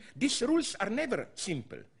think these rules are never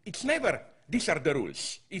simple. It's never, these are the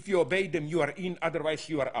rules. If you obey them, you are in, otherwise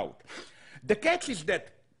you are out. The catch is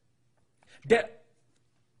that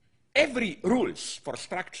every rules, for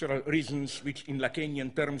structural reasons, which in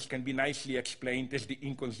Lacanian terms can be nicely explained as the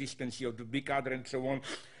inconsistency of the big other and so on,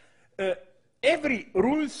 every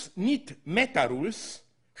rules need meta-rules,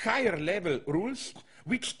 higher level rules,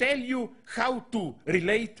 which tell you how to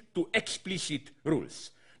relate to explicit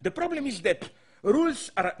rules. The problem is that rules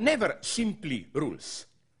are never simply rules.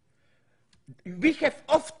 We have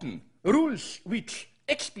often rules which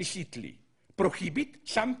explicitly prohibit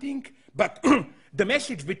something, but the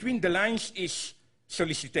message between the lines is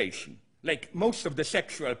solicitation. Like most of the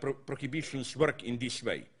sexual prohibitions work in this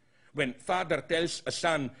way. When father tells a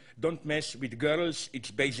son, don't mess with girls,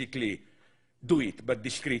 it's basically, do it, but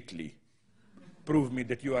discreetly. Prove me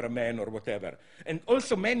that you are a man or whatever. And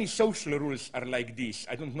also many social rules are like this.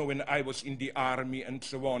 I don't know, when I was in the army and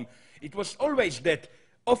so on, it was always that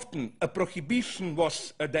often a prohibition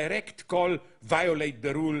was a direct call, violate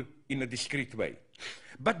the rule in a discreet way.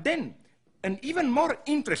 But then, an even more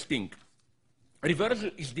interesting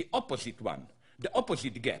reversal is the opposite one, the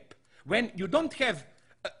opposite gap. When you don't have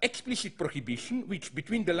explicit prohibition, which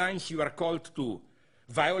between the lines you are called to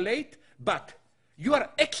violate, but you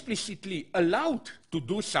are explicitly allowed to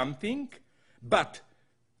do something, but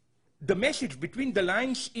the message between the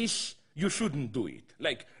lines is you shouldn't do it.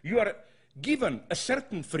 Like you are given a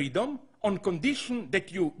certain freedom on condition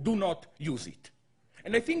that you do not use it.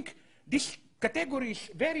 And I think this category is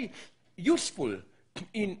very useful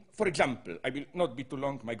in, for example, I will not be too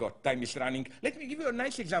long, my God, time is running. Let me give you a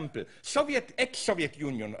nice example. Ex-Soviet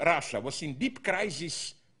Union, Russia, was in deep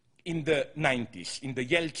crisis in the 90s, in the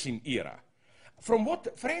Yeltsin era. From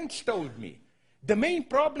what friends told me, the main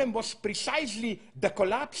problem was precisely the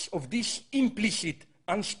collapse of these implicit,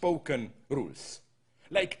 unspoken rules.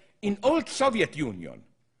 Like in old Soviet Union,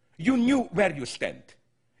 you knew where you stand.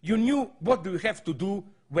 You knew what do you have to do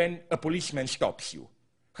when a policeman stops you.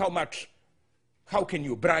 How can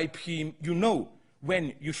you bribe him? You know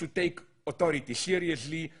when you should take authority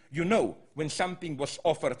seriously. You know when something was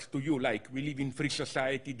offered to you, like we live in free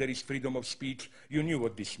society, there is freedom of speech. You knew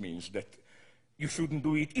what this means, that you shouldn't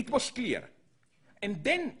do it. It was clear. And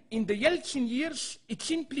then in the Yeltsin years, it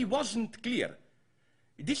simply wasn't clear.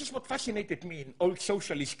 This is what fascinated me in old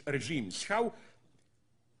socialist regimes, how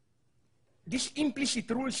these implicit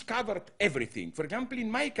rules covered everything. For example, in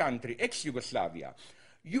my country, ex-Yugoslavia,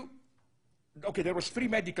 there was free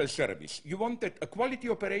medical service. You wanted a quality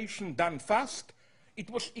operation done fast. It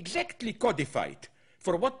was exactly codified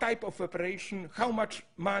for what type of operation, how much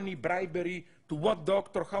money, bribery, to what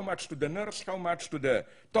doctor, how much to the nurse, how much to the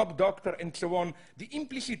top doctor, and so on. The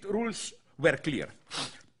implicit rules were clear.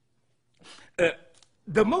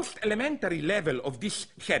 The most elementary level of these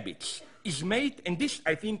habits is made, and this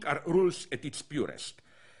I think are rules at its purest,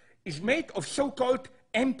 is made of so-called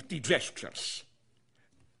empty gestures.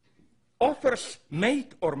 Offers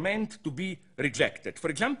made or meant to be rejected. For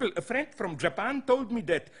example, a friend from Japan told me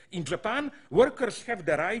that in Japan, workers have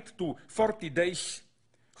the right to 40 days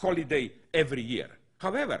holiday every year.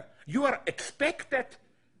 However, you are expected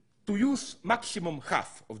to use maximum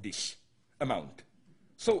half of this amount.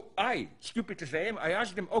 So I, stupid as I am, I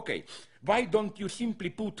asked them, okay, why don't you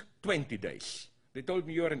simply put 20 days? They told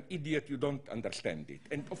me, you're an idiot, you don't understand it.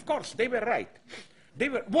 And of course, they were right.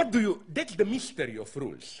 That's the mystery of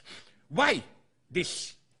rules. Why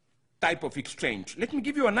this type of exchange? Let me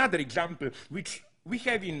give you another example, which we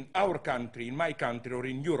have in our country, in my country, or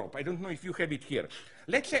in Europe. I don't know if you have it here.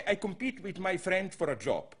 Let's say I compete with my friend for a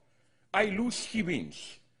job. I lose, he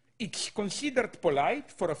wins. It's considered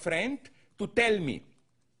polite for a friend to tell me,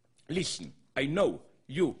 listen, I know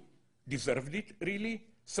you deserved it, really,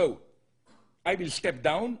 so I will step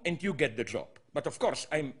down and you get the job. But of course,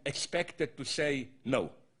 I'm expected to say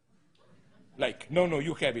no. Like, no,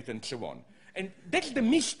 you have it, and so on. And that's the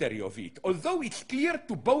mystery of it. Although it's clear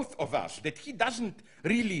to both of us that he doesn't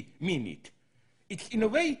really mean it. It's in a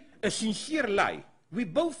way a sincere lie. We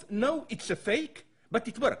both know it's a fake, but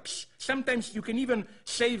it works. Sometimes you can even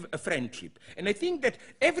save a friendship. And I think that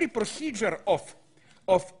every procedure of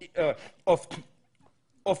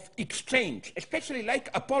exchange, especially like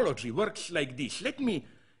apology, works like this. Let me,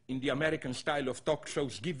 in the American style of talk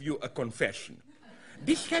shows, give you a confession.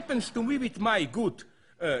 This happens to me with my good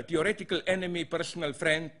theoretical enemy, personal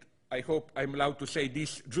friend, I hope I'm allowed to say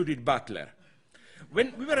this, Judith Butler.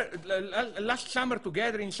 When we were last summer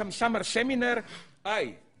together in some summer seminar,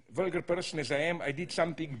 I, vulgar person as I am, I did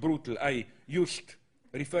something brutal. I used,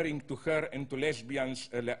 referring to her and to lesbians,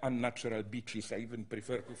 unnatural bitches. I even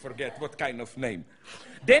prefer to forget what kind of name.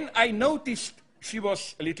 Then I noticed she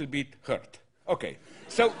was a little bit hurt. Okay,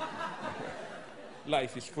 so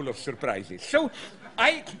life is full of surprises. So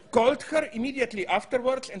I called her immediately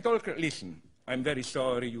afterwards and told her, listen, I'm very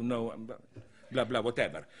sorry, you know, blah, blah,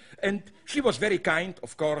 whatever. And she was very kind,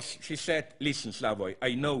 of course. She said, listen, Slavoj,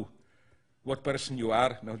 I know what person you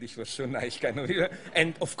are. No, this was so nice, kind of.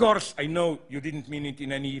 And of course, I know you didn't mean it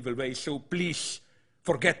in any evil way, so please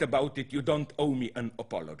forget about it. You don't owe me an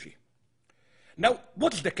apology. Now,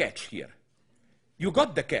 what's the catch here? You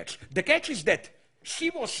got the catch. The catch is that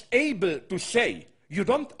she was able to say, you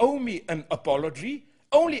don't owe me an apology,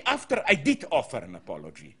 only after I did offer an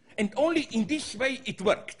apology. And only in this way it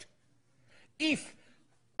worked. If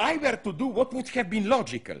I were to do what would have been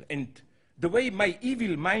logical, and the way my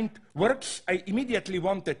evil mind works, I immediately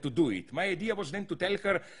wanted to do it. My idea was then to tell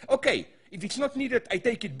her, okay, if it's not needed, I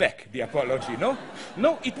take it back, the apology, no?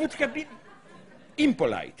 No, it would have been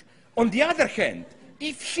impolite. On the other hand,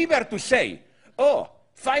 if she were to say, oh,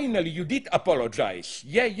 finally you did apologize,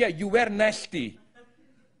 yeah, you were nasty,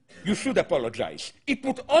 you should apologize, it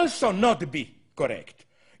would also not be correct.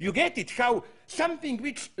 You get it, how something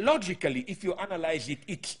which logically, if you analyze it,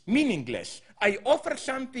 it's meaningless. I offer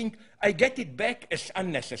something, I get it back as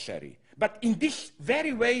unnecessary. But in this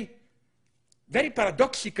very way, very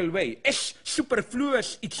paradoxical way, as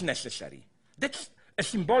superfluous, it's necessary. That's a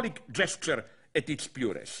symbolic gesture at its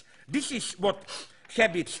purest. This is what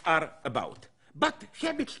habits are about. But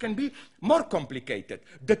habits can be more complicated.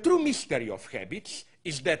 The true mystery of habits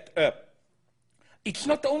is that it's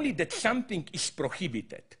not only that something is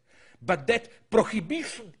prohibited, but that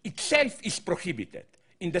prohibition itself is prohibited,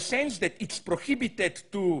 in the sense that it's prohibited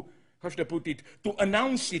to, how should I put it, to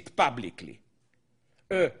announce it publicly.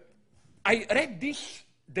 I read this,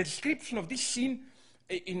 the description of this scene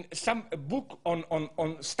in some book on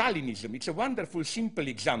Stalinism. It's a wonderful, simple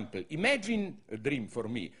example. Imagine a dream for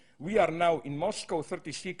me. We are now in Moscow,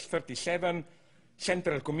 36, 37,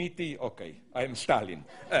 Central Committee, okay, I am Stalin.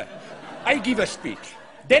 I give a speech.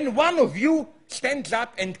 Then one of you stands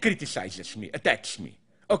up and criticizes me, attacks me.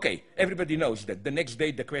 Okay, everybody knows that. The next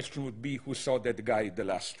day the question would be, who saw that guy the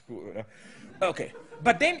last? Okay,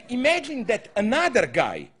 but then imagine that another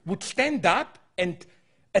guy would stand up and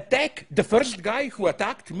attack the first guy who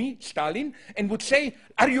attacked me, Stalin, and would say,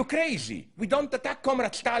 are you crazy? We don't attack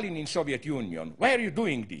Comrade Stalin in Soviet Union. Why are you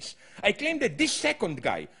doing this? I claim that this second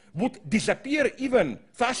guy would disappear even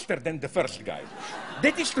faster than the first guy.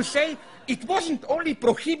 That is to say, it wasn't only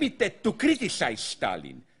prohibited to criticize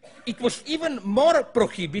Stalin, it was even more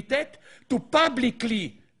prohibited to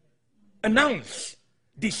publicly announce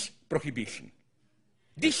this prohibition.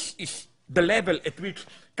 This is the level at which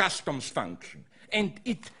customs function. And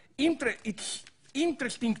it's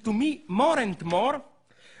interesting to me more and more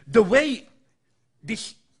the way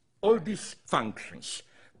all this functions.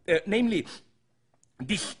 Namely,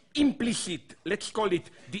 this implicit, let's call it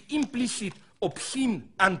the implicit obscene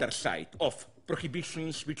underside of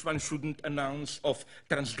prohibitions which one shouldn't announce, of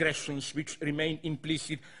transgressions which remain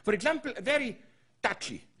implicit. For example, a very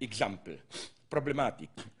touchy example, problematic,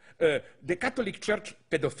 the Catholic Church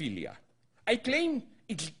pedophilia. I claim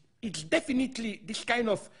it's definitely this kind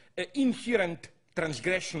of inherent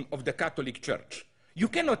transgression of the Catholic Church. You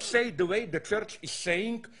cannot say the way the Church is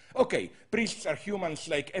saying, okay, priests are humans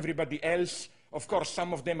like everybody else, of course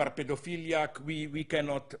some of them are pedophiliac, we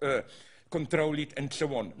cannot control it and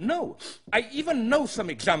so on. No, I even know some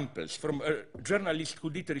examples from a journalist who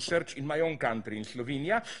did research in my own country, in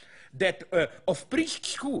Slovenia, that of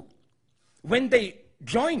priests who, when they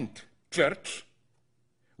joined church,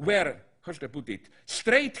 were, how should I put it,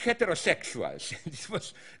 straight heterosexuals. This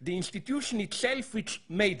was the institution itself which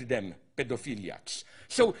made them pedophiliacs.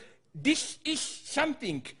 So this is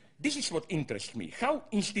something, this is what interests me, how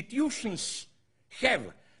institutions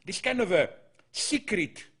have this kind of a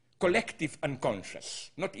secret collective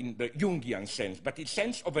unconscious, not in the Jungian sense, but in the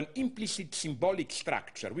sense of an implicit symbolic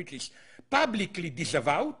structure, which is publicly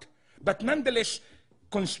disavowed, but nonetheless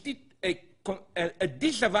a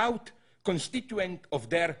disavowed constituent of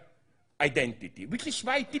their identity, which is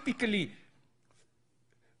why typically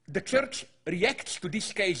the church reacts to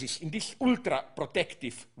these cases in this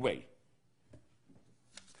ultra-protective way.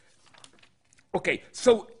 Okay,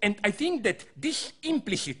 so, and I think that these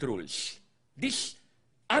implicit rules, these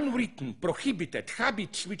unwritten, prohibited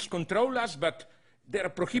habits which control us, but they are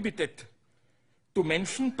prohibited to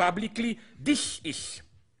mention publicly, this is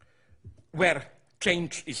where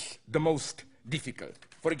change is the most difficult.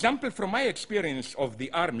 For example, from my experience of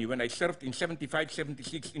the army when I served in 75,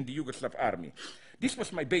 76 in the Yugoslav army, this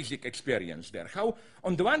was my basic experience there. How,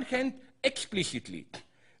 on the one hand, explicitly,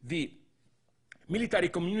 the military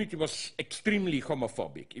community was extremely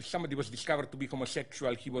homophobic. If somebody was discovered to be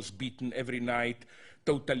homosexual, he was beaten every night,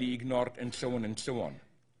 totally ignored, and so on and so on.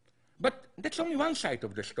 But that's only one side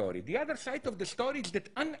of the story. The other side of the story is that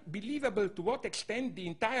unbelievable to what extent the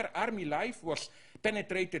entire army life was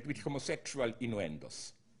penetrated with homosexual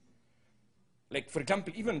innuendos. Like, for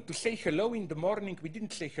example, even to say hello in the morning, we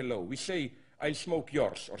didn't say hello. We say, I'll smoke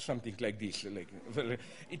yours, or something like this. Like,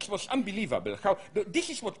 it was unbelievable. How, this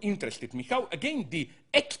is what interested me, how, again, the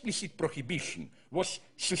explicit prohibition was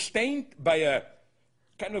sustained by a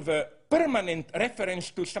kind of a permanent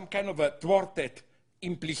reference to some kind of a thwarted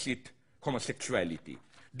implicit homosexuality.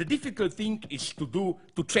 The difficult thing is to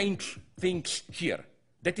change things here.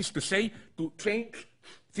 That is to say, to change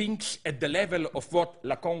things at the level of what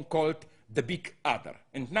Lacan called the big other.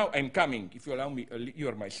 And now I'm coming, if you allow me,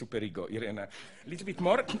 you're my superego, Irena, a little bit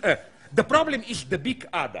more. The problem is the big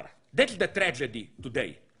other. That's the tragedy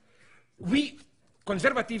today. We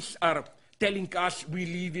conservatives are telling us we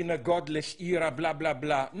live in a godless era, blah, blah,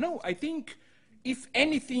 blah. No, I think if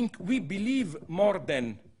anything, we believe more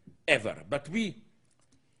than ever, but we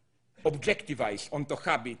objectivize onto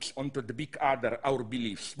habits, onto the big other, our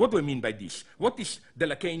beliefs. What do I mean by this? What is the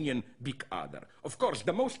Lacanian big other? Of course,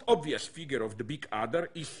 the most obvious figure of the big other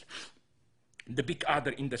is the big other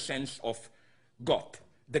in the sense of God,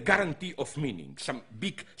 the guarantee of meaning, some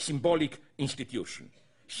big symbolic institution.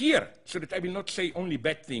 Here, so that I will not say only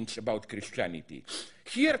bad things about Christianity,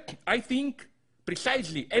 here I think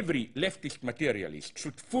precisely every leftist materialist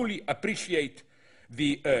should fully appreciate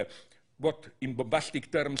the what in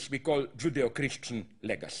bombastic terms we call Judeo-Christian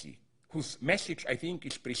legacy, whose message I think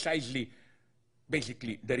is precisely,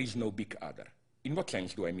 basically, there is no big other. In what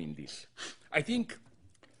sense do I mean this? I think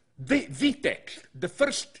the text, the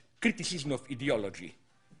first criticism of ideology,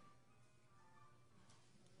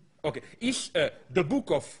 okay, is the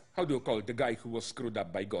book of, how do you call it, the guy who was screwed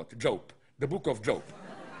up by God, Job, the book of Job.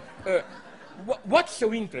 What's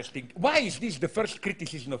so interesting? Why is this the first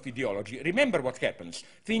criticism of ideology? Remember what happens.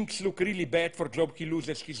 Things look really bad for Job. He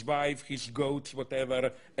loses his wife, his goats,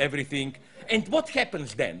 whatever, everything. And what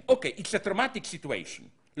happens then? Okay, it's a traumatic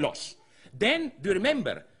situation, loss. Then, do you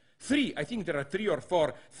remember, I think there are 3 or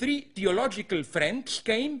 4, 3 theological friends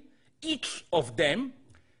came, each of them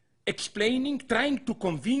explaining, trying to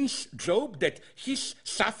convince Job that his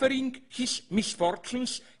suffering, his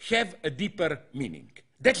misfortunes have a deeper meaning.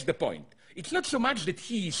 That's the point. It's not so much that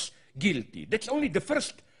he is guilty. That's only the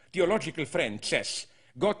first theological friend says,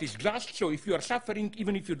 God is just, so if you are suffering,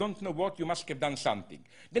 even if you don't know what, you must have done something.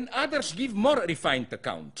 Then others give more refined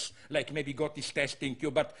accounts, like maybe God is testing you,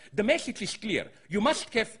 but the message is clear. You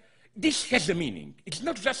must have, this has a meaning. It's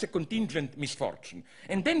not just a contingent misfortune.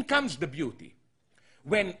 And then comes the beauty.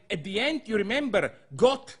 When at the end, you remember,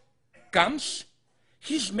 God comes,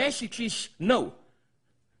 his message is no.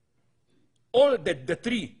 All that the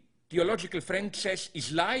 3 theological friend says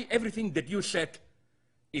is lie, everything that you said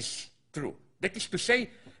is true. That is to say,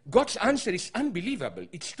 God's answer is unbelievable.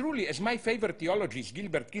 It's truly, as my favorite theologist,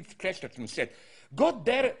 Gilbert Keith Chesterton, said, God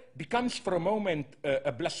there becomes for a moment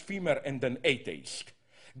a blasphemer and an atheist.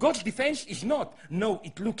 God's defense is not, no,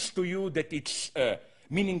 it looks to you that it's a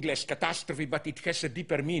meaningless catastrophe, but it has a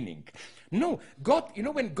deeper meaning. No, God, you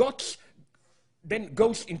know, when God then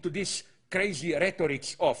goes into this crazy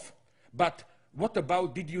rhetorics of, but what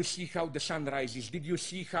about, did you see how the sun rises? Did you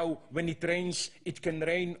see how when it rains, it can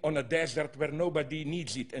rain on a desert where nobody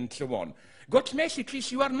needs it, and so on? God's message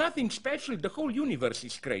is, you are nothing special. The whole universe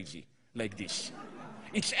is crazy like this.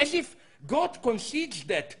 It's as if God concedes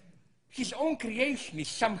that his own creation is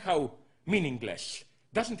somehow meaningless,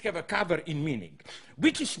 doesn't have a cover in meaning.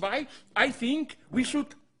 Which is why I think we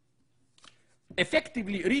should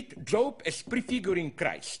effectively read Job as prefiguring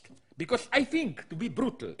Christ. Because I think, to be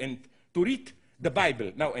brutal and to read the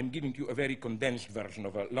Bible, now I'm giving you a very condensed version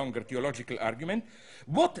of a longer theological argument,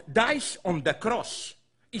 what dies on the cross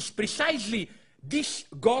is precisely this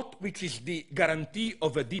God which is the guarantee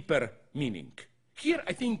of a deeper meaning. Here,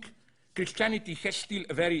 I think Christianity has still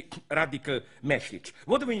a very radical message.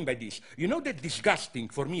 What do I mean by this? You know that disgusting,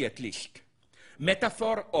 for me at least,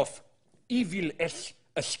 metaphor of evil as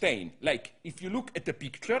a stain. Like, if you look at a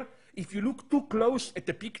picture, if you look too close at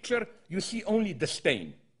the picture, you see only the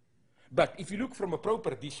stain. But if you look from a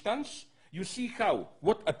proper distance, you see how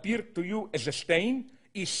what appeared to you as a stain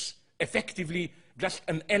is effectively just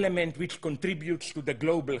an element which contributes to the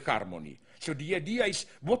global harmony. So the idea is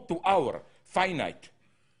what to our finite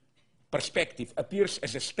perspective appears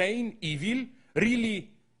as a stain, evil, really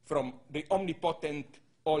from the omnipotent,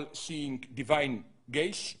 all-seeing divine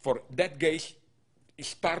gaze, for that gaze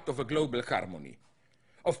is part of a global harmony.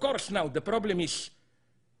 Of course, now the problem is,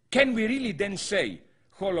 can we really then say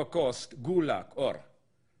Holocaust, Gulag, or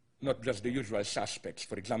not just the usual suspects,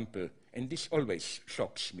 for example, and this always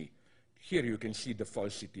shocks me. Here you can see the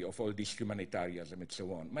falsity of all this humanitarianism and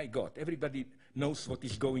so on. My God, everybody knows what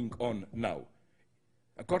is going on now.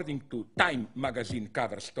 According to Time magazine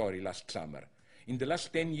cover story last summer, in the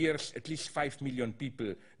last 10 years, at least 5 million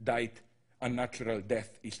people died unnatural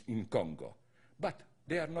death in Congo. But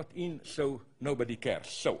they are not in, so nobody cares.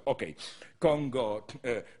 So, okay, Congo,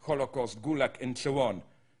 Holocaust, Gulag, and so on.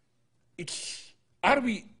 Are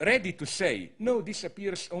we ready to say, no, this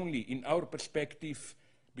appears only in our perspective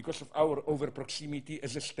because of our over-proximity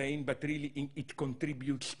as a stain, but really it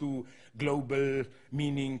contributes to global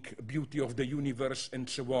meaning, beauty of the universe, and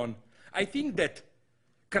so on. I think that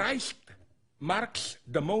Christ marks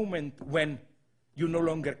the moment when you no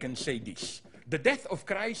longer can say this. The death of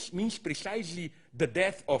Christ means precisely the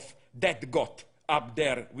death of that God up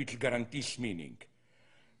there, which guarantees meaning.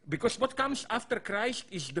 Because what comes after Christ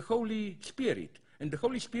is the Holy Spirit. And the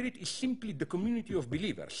Holy Spirit is simply the community of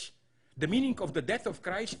believers. The meaning of the death of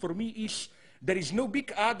Christ for me is, there is no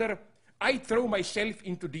big other, I throw myself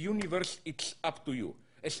into the universe, it's up to you.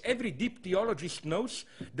 As every deep theologist knows,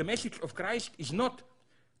 the message of Christ is not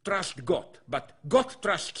trust God, but God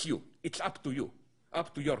trusts you. It's up to you,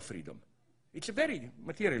 up to your freedom. It's a very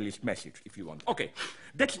materialist message, if you want. Okay,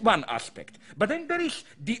 that's one aspect. But then there is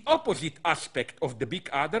the opposite aspect of the big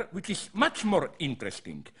other, which is much more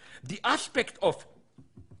interesting. The aspect of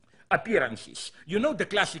appearances. You know the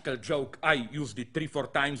classical joke, I used it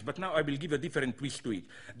 3-4 times, but now I will give a different twist to it.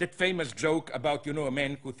 That famous joke about, you know, a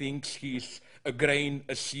man who thinks he's a grain,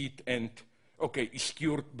 a seed, and, okay, is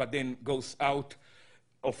cured, but then goes out,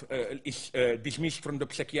 is dismissed from the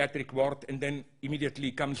psychiatric ward, and then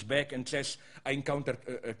immediately comes back and says, I encountered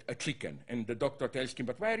a chicken. And the doctor tells him,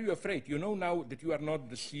 but why are you afraid? You know now that you are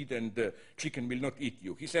not the seed and the chicken will not eat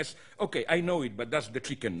you. He says, okay, I know it, but does the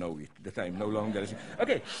chicken know it, that I'm no longer...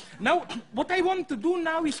 Okay, now what I want to do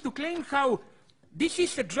now is to claim how this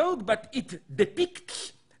is a joke, but it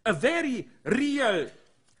depicts a very real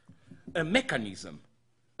mechanism.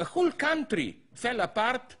 A whole country fell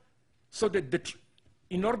apart so that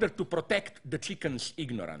in order to protect the chicken's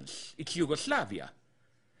ignorance. It's Yugoslavia.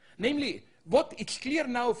 Namely, what it's clear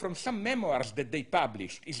now from some memoirs that they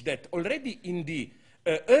published is that already in the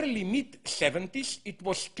early mid-70s, it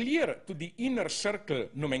was clear to the inner circle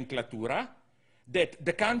nomenclatura that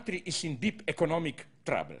the country is in deep economic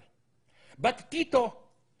trouble. But Tito,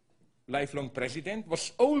 lifelong president,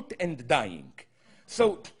 was old and dying.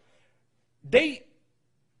 So they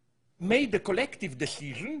made a collective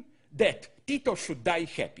decision that Tito should die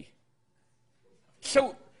happy.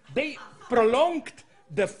 So they prolonged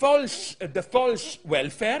the false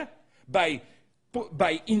welfare by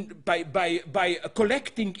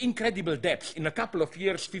collecting incredible debts in a couple of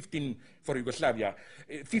years, 15 for Yugoslavia,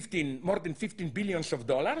 more than 15 billions of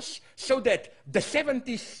dollars, so that the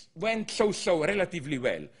 70s went so relatively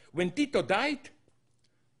well. When Tito died,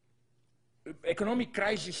 economic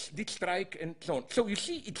crisis did strike and so on. So you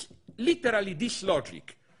see, it's literally this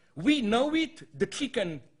logic. We know it, the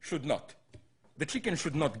chicken should not. The chicken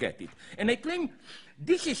should not get it. And I claim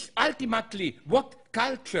this is ultimately what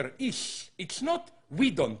culture is. It's not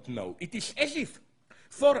we don't know. It is as if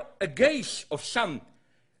for a gaze of some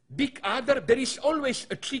big other, there is always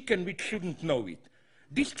a chicken which shouldn't know it.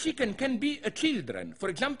 This chicken can be a children. For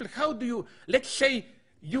example, how do you, let's say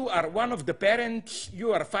you are one of the parents,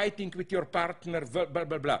 you are fighting with your partner, blah, blah,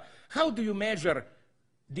 blah, blah. How do you measure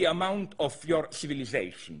the amount of your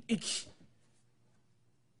civilization? It's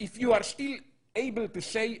if you are still able to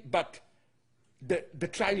say, but the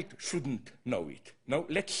child shouldn't know it. No,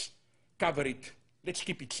 let's cover it, let's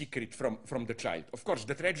keep it secret from the child. Of course,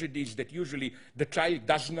 the tragedy is that usually the child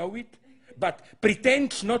does know it, but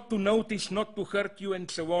pretends not to notice, not to hurt you, and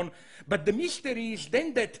so on. But the mystery is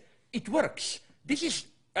then that it works. This is,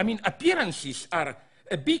 I mean, appearances are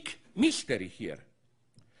a big mystery here.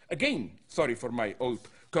 Again, sorry for my old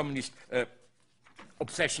communist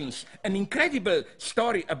obsessions. An incredible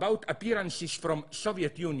story about appearances from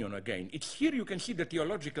Soviet Union again. It's here you can see the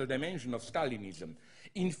theological dimension of Stalinism.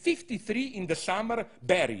 In 53, in the summer,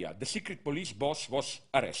 Beria, the secret police boss, was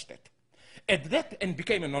arrested. At that, and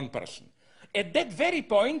became a non-person. At that very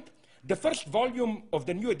point, the first volume of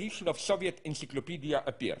the new edition of Soviet Encyclopedia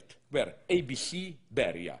appeared, where ABC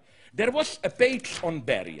Beria. There was a page on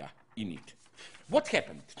Beria in it. What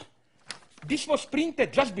happened? This was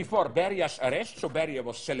printed just before Beria's arrest, so Beria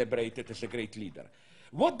was celebrated as a great leader.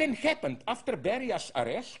 What then happened after Beria's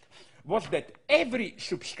arrest was that every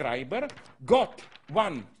subscriber got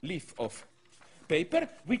one leaf of paper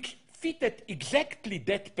which fitted exactly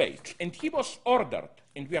that page, and he was ordered,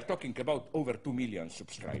 and we are talking about over 2 million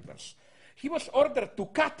subscribers, he was ordered to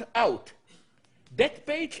cut out that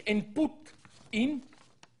page and put in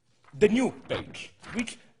the new page,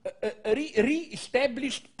 which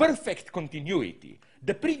re-established perfect continuity.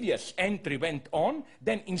 The previous entry went on,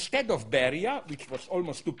 then instead of Beria, which was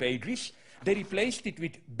almost 2 pages, they replaced it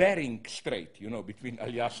with Bering Strait, you know, between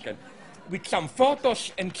Alyaska, and with some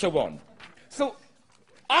photos and so on. So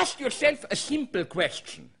ask yourself a simple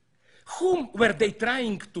question. Whom were they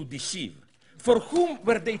trying to deceive? For whom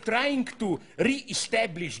were they trying to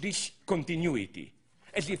re-establish this continuity?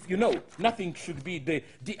 As if, you know, nothing should be,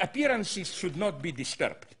 the appearances should not be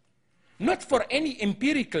disturbed. Not for any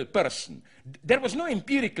empirical person. There was no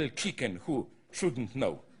empirical chicken who shouldn't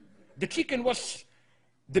know. The chicken was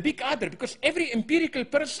the big other, because every empirical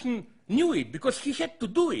person knew it, because he had to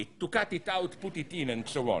do it, to cut it out, put it in, and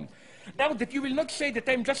so on. Now that you will not say that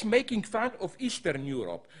I'm just making fun of Eastern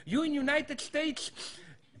Europe. You in United States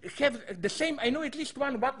have the same, I know at least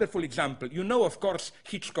one wonderful example. You know, of course,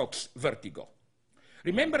 Hitchcock's Vertigo.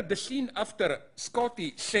 Remember the scene after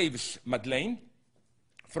Scotty saves Madeleine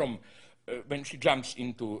from when she jumps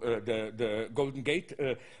into the Golden Gate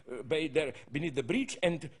Bay there beneath the bridge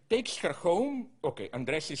and takes her home, okay,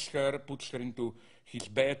 undresses her, puts her into his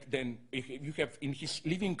bed, then you have in his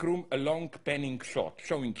living room a long panning shot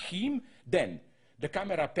showing him, then the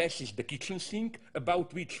camera passes the kitchen sink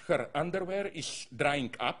about which her underwear is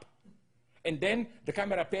drying up, and then the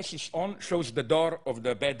camera passes on, shows the door of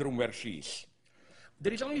the bedroom where she is.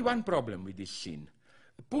 There is only one problem with this scene.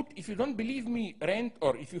 If you don't believe me, rent,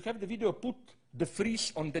 or if you have the video, put the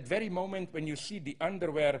freeze on that very moment when you see the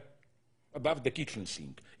underwear above the kitchen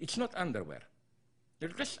sink. It's not underwear. They're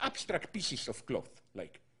just abstract pieces of cloth,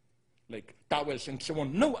 like towels and so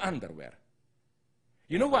on. No underwear.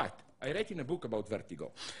 You know what? I read in a book about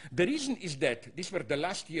Vertigo. The reason is that these were the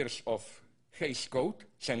last years of Hays Code,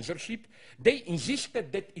 censorship. They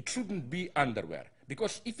insisted that it shouldn't be underwear.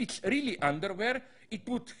 Because if it's really underwear, it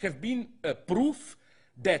would have been a proof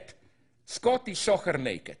that Scotty saw her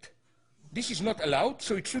naked. This is not allowed,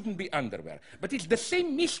 so it shouldn't be underwear. But it's the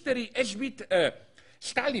same mystery as with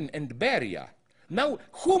Stalin and Beria. Now,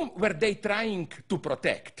 whom were they trying to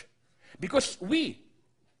protect? Because we,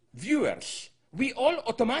 viewers, we all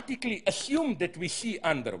automatically assume that we see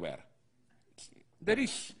underwear. There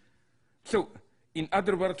is, so in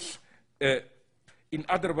other words, there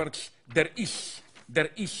is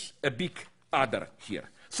a big other here.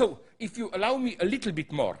 So, if you allow me a little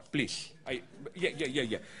bit more, please.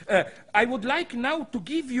 I would like now to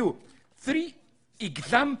give you 3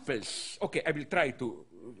 examples. Okay, I will try to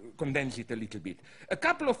condense it a little bit. A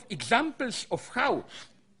couple of examples of how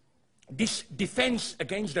this defense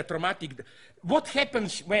against the traumatic, what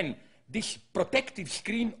happens when this protective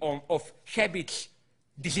screen of habits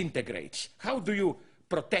disintegrates? How do you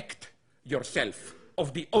protect yourself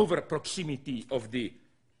of the over proximity of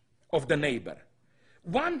the neighbor?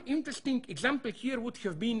 One interesting example here would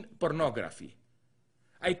have been pornography.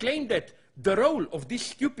 I claim that the role of this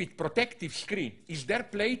stupid protective screen is there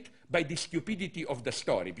played by the stupidity of the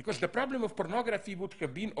story, because the problem of pornography would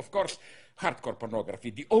have been, of course, hardcore pornography,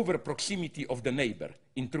 the over proximity of the neighbor,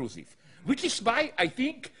 intrusive, which is why I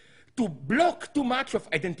think to block too much of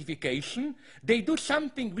identification, they do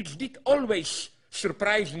something which did always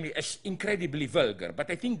surprise me as incredibly vulgar, but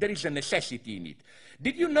I think there is a necessity in it.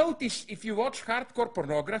 Did you notice, if you watch hardcore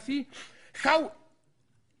pornography, how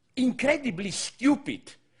incredibly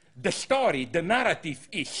stupid the story, the narrative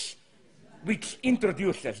is, which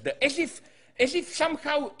introduces as if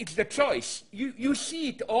somehow it's the choice. You see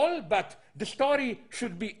it all, but the story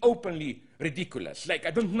should be openly ridiculous. Like,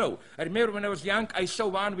 I don't know. I remember when I was young, I saw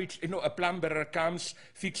one which, you know, a plumber comes,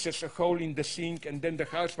 fixes a hole in the sink, and then the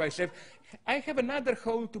housewife says, I have another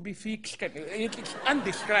hole to be fixed. It's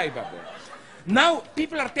undescribable. Now,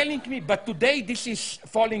 people are telling me, but today this is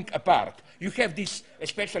falling apart. You have this,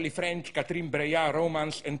 especially French, Catherine Breillat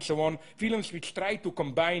romance and so on, films which try to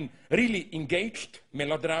combine really engaged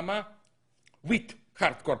melodrama with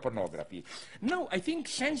hardcore pornography. Now, I think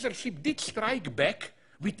censorship did strike back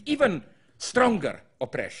with even stronger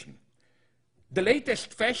oppression. The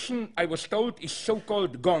latest fashion, I was told, is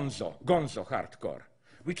so-called gonzo hardcore,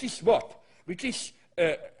 which is what? Which is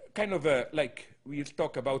kind of like we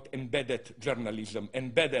talk about embedded journalism,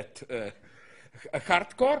 embedded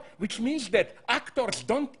hardcore, which means that actors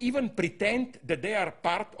don't even pretend that they are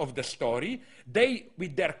part of the story. They,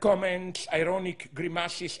 with their comments, ironic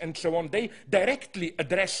grimaces, and so on, they directly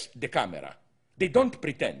address the camera. They don't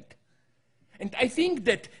pretend. And I think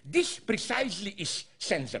that this precisely is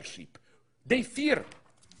censorship. They fear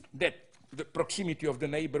that the proximity of the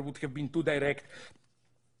neighbor would have been too direct,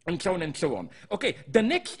 and so on and so on. Okay, the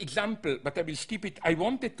next example, but I will skip it, I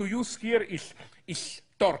wanted to use here is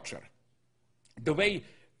torture. The way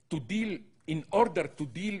to deal, in order to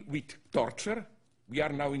deal with torture, we are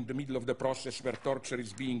now in the middle of the process where torture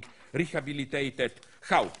is being rehabilitated.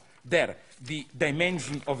 How? There, the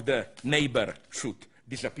dimension of the neighbor should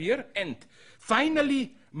disappear. And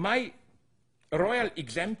finally, my royal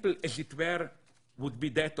example, as it were, would be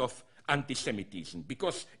that of anti-Semitism.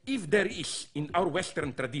 Because if there is, in our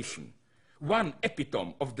Western tradition, one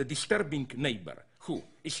epitome of the disturbing neighbor who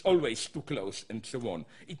is always too close and so on,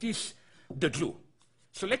 it is the Jew.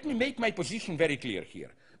 So let me make my position very clear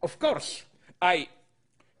here. Of course, I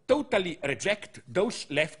totally reject those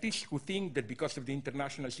leftists who think that because of the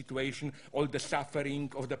international situation, all the suffering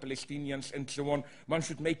of the Palestinians and so on, one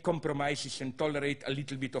should make compromises and tolerate a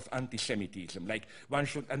little bit of anti-Semitism, like one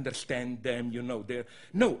should understand them, you know.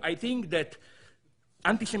 No, I think that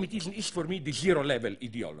anti-Semitism is for me the zero-level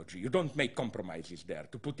ideology. You don't make compromises there,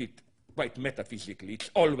 to put it quite metaphysically. It's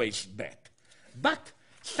always bad. But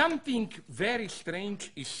something very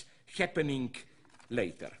strange is happening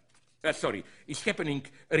later. Is happening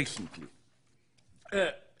recently.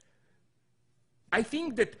 I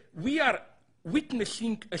think that we are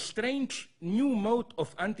witnessing a strange new mode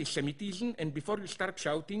of anti-Semitism, and before you start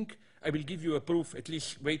shouting, I will give you a proof, at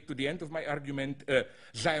least wait to the end of my argument,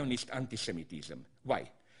 Zionist anti-Semitism. Why?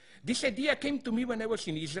 This idea came to me when I was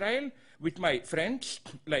in Israel with my friends,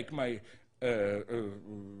 like my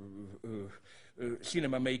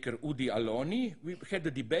cinema maker Udi Aloni. We had a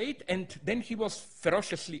debate, and then he was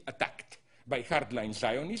ferociously attacked by hardline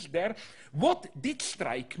Zionists there. What did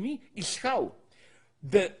strike me is how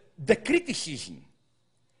the criticism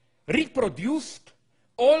reproduced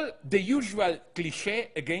all the usual cliché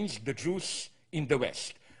against the Jews in the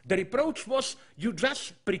West. The reproach was, you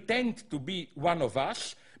just pretend to be one of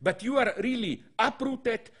us, but you are really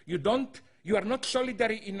uprooted, you are not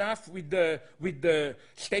solidary enough with the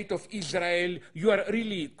state of Israel. You are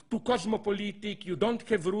really too cosmopolitic. You don't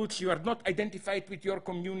have roots. You are not identified with your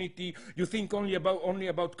community. You think only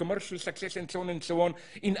about commercial success and so on and so on.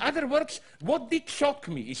 In other words, what did shock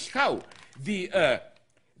me is how the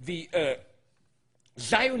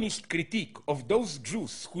Zionist critique of those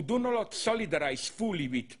Jews who do not solidarize fully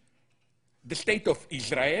with the state of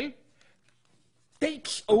Israel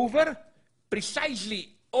takes over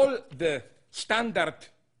precisely all the standard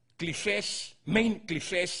cliches, main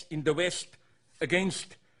cliches in the West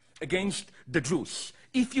against the Jews.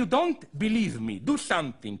 If you don't believe me, do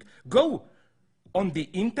something. Go on the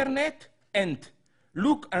internet and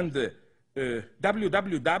look on the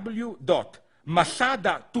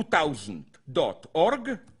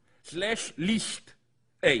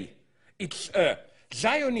www.masada2000.org/list-A. It's a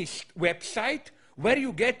Zionist website where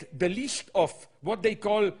you get the list of what they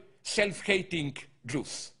call self-hating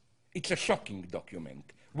Jews. It's a shocking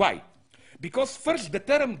document. Why? Because first the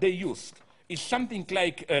term they used is something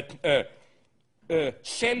like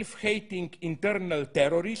self-hating internal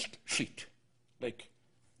terrorist shit. Like,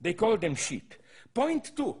 they call them shit.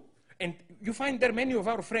 Point two, and you find there many of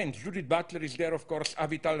our friends, Judith Butler is there, of course,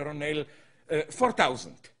 Avital Ronell,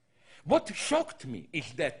 4,000. What shocked me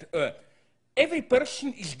is that every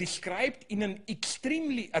person is described in an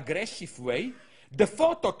extremely aggressive way. The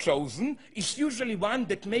photo chosen is usually one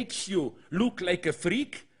that makes you look like a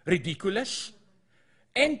freak, ridiculous,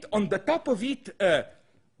 and on the top of it,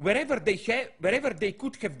 wherever they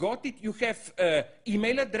could have got it, you have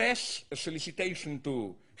email address, a solicitation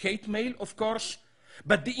to hate mail, of course,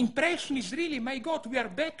 but the impression is really, my God, we are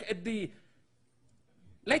back at the,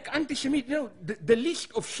 like anti-Semitic, you know, the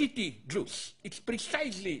list of shitty Jews. It's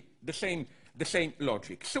precisely the same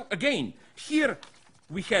logic. So again, here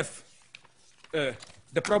we have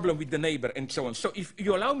the problem with the neighbor and so on. So if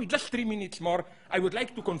you allow me just 3 minutes more, I would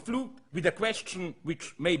like to conclude with a question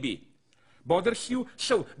which maybe bothers you.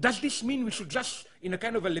 So does this mean we should just, in a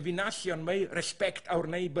kind of a Levinasian way, respect our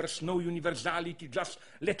neighbors, no universality, just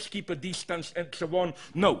let's keep a distance and so on?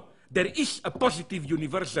 No. There is a positive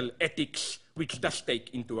universal ethics which does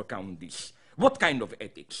take into account this. What kind of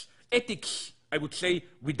ethics? Ethics, I would say,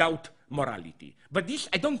 without morality. But this,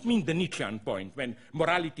 I don't mean the Nietzschean point, when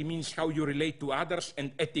morality means how you relate to others,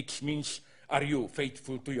 and ethics means are you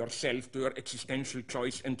faithful to yourself, to your existential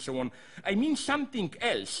choice, and so on. I mean something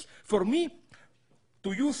else. For me,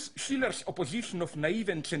 to use Schiller's opposition of naive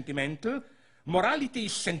and sentimental, morality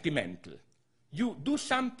is sentimental. You do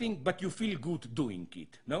something, but you feel good doing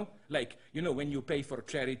it, no? Like, you know, when you pay for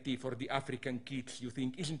charity for the African kids, you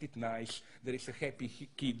think, isn't it nice? There is a happy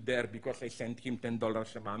kid there because I sent him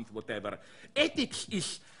 $10 a month, whatever. Ethics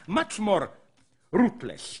is much more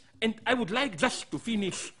ruthless. And I would like just to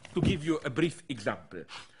finish to give you a brief example.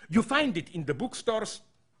 You find it in the bookstores,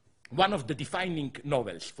 one of the defining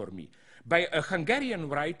novels for me, by a Hungarian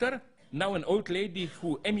writer, now an old lady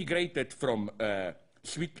who emigrated from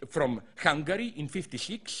Hungary in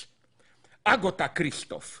 '56, Agota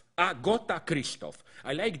Christoph. Agota Christoph.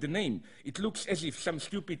 I like the name. It looks as if some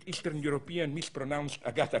stupid Eastern European mispronounced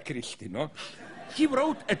Agatha Christie, no? She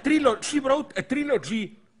wrote a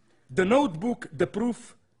trilogy, The Notebook, The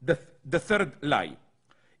Proof, The Third Lie.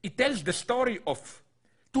 It tells the story of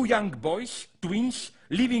two young boys, twins,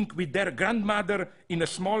 living with their grandmother in a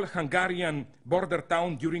small Hungarian border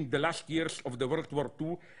town during the last years of the World War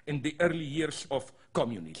II and the early years of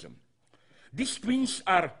communism. These twins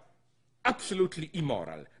are absolutely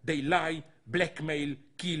immoral. They lie, blackmail,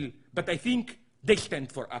 kill, but I think they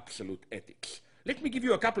stand for absolute ethics. Let me give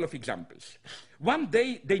you a couple of examples. One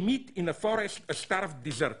day they meet in a forest a starved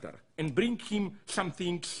deserter and bring him some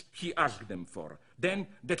things he asked them for. Then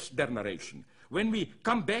that's their narration. When we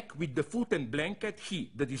come back with the food and blanket, he,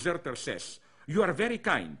 the deserter, says, "You are very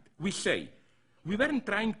kind." We say, "We weren't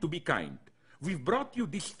trying to be kind. We've brought you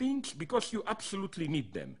these things because you absolutely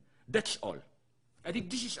need them. That's all." I think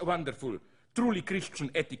this is a wonderful, truly Christian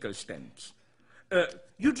ethical stance.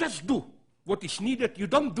 You just do what is needed. You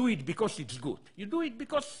don't do it because it's good. You do it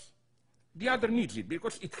because the other needs it,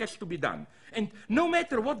 because it has to be done. And no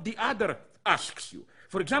matter what the other asks you.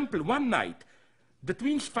 For example, one night, the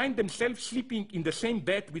twins find themselves sleeping in the same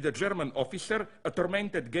bed with a German officer, a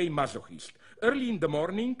tormented gay masochist. Early in the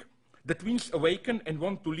morning, the twins awaken and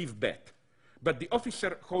want to leave bed. But the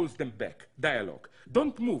officer holds them back. Dialogue.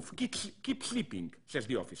 "Don't move, keep sleeping," says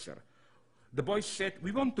the officer. The boys said,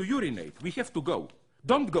 "We want to urinate, we have to go."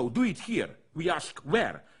 "Don't go, do it here." We ask,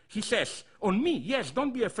 "Where?" He says, "On me, yes,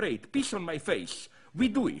 don't be afraid, piss on my face." We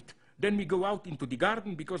do it. Then we go out into the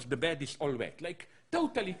garden because the bed is all wet. Like,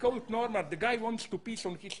 totally cold, normal. The guy wants to piss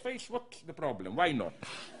on his face. What's the problem? Why not?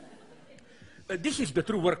 This is the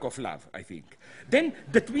true work of love, I think. Then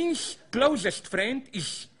the twins' closest friend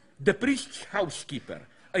is the priest's housekeeper,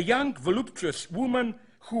 a young, voluptuous woman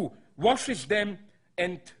who washes them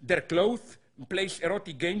and their clothes, plays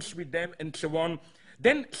erotic games with them, and so on.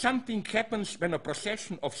 Then something happens when a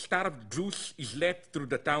procession of starved Jews is led through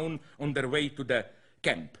the town on their way to the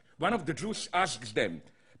camp. One of the Jews asks them,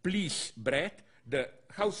 "Please, bread?" The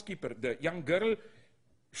housekeeper, the young girl,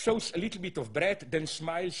 shows a little bit of bread, then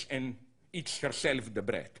smiles and eats herself the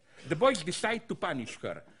bread. The boys decide to punish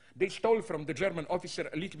her. They stole from the German officer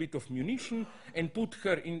a little bit of munition and put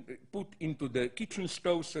into the kitchen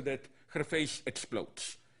stove so that her face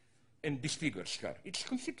explodes and disfigures her. It's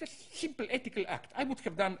considered a simple ethical act. I would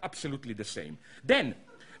have done absolutely the same. Then,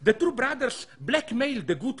 the two brothers blackmail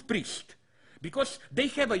the good priest because they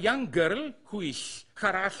have a young girl who is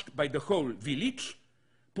harassed by the whole village,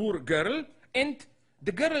 poor girl, and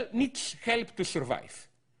the girl needs help to survive.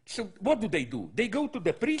 So what do? They go to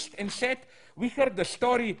the priest and said, "We heard the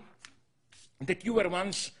story that you were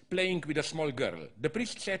once playing with a small girl." The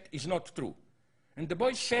priest said, "It's not true." And the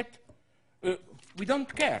boys said, "We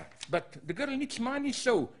don't care, but the girl needs money,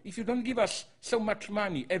 so if you don't give us so much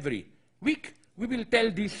money every week, we will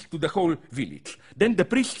tell this to the whole village." Then the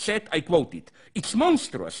priest said, I quote it, "It's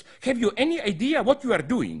monstrous. Have you any idea what you are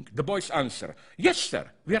doing?" The boys answer, "Yes,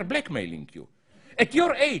 sir, we are blackmailing you." "At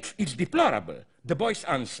your age, it's deplorable." The boys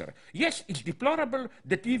answer, "Yes, it's deplorable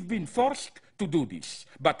that we've been forced to do this.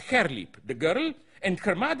 But Herlip, the girl, and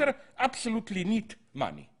her mother absolutely need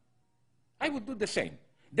money." I would do the same.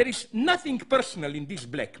 There is nothing personal in this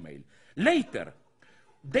blackmail. Later,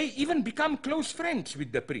 they even become close friends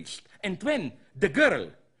with the priest. And when the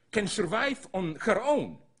girl can survive on her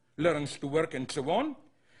own, learns to work and so on,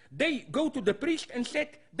 they go to the priest and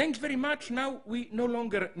said, "Thanks very much, now we no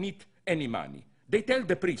longer need any money." They tell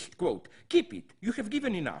the priest, quote, "Keep it, you have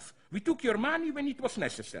given enough. We took your money when it was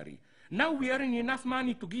necessary. Now we earn enough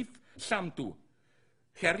money to give some to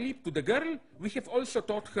Herlip, to the girl. We have also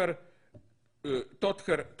taught her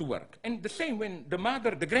to work. And the same when the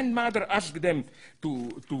mother, the grandmother asked them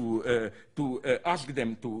to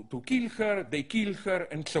kill her, they kill her,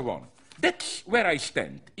 and so on. That's where I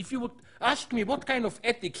stand. If you would ask me what kind of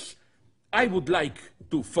ethics I would like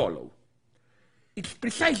to follow, it's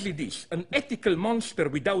precisely this: an ethical monster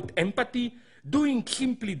without empathy, doing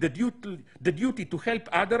simply the duty to help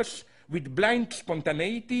others with blind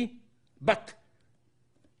spontaneity, but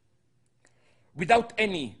without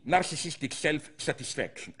any narcissistic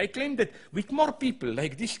self-satisfaction. I claim that with more people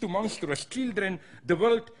like these two monstrous children, the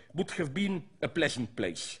world would have been a pleasant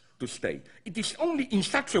place to stay. It is only in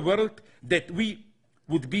such a world that we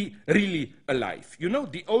would be really alive. You know,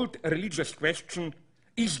 the old religious question,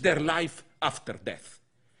 is there life after death?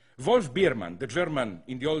 Wolf Biermann, the German,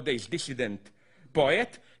 in the old days, dissident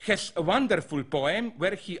poet, has a wonderful poem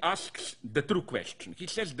where he asks the true question. He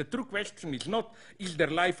says the true question is not, is there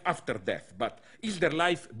life after death, but is there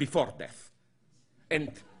life before death?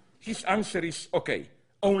 And his answer is, okay,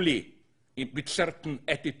 only with certain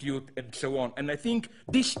attitude and so on. And I think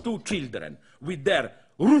these two children, with their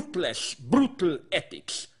ruthless, brutal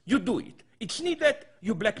ethics, you do it. It's needed,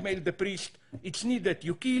 you blackmail the priest. It's needed,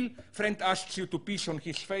 you kill. Friend asks you to piss on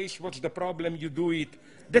his face. What's the problem? You do it.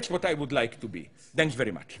 That's what I would like to be. Thanks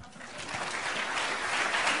very much.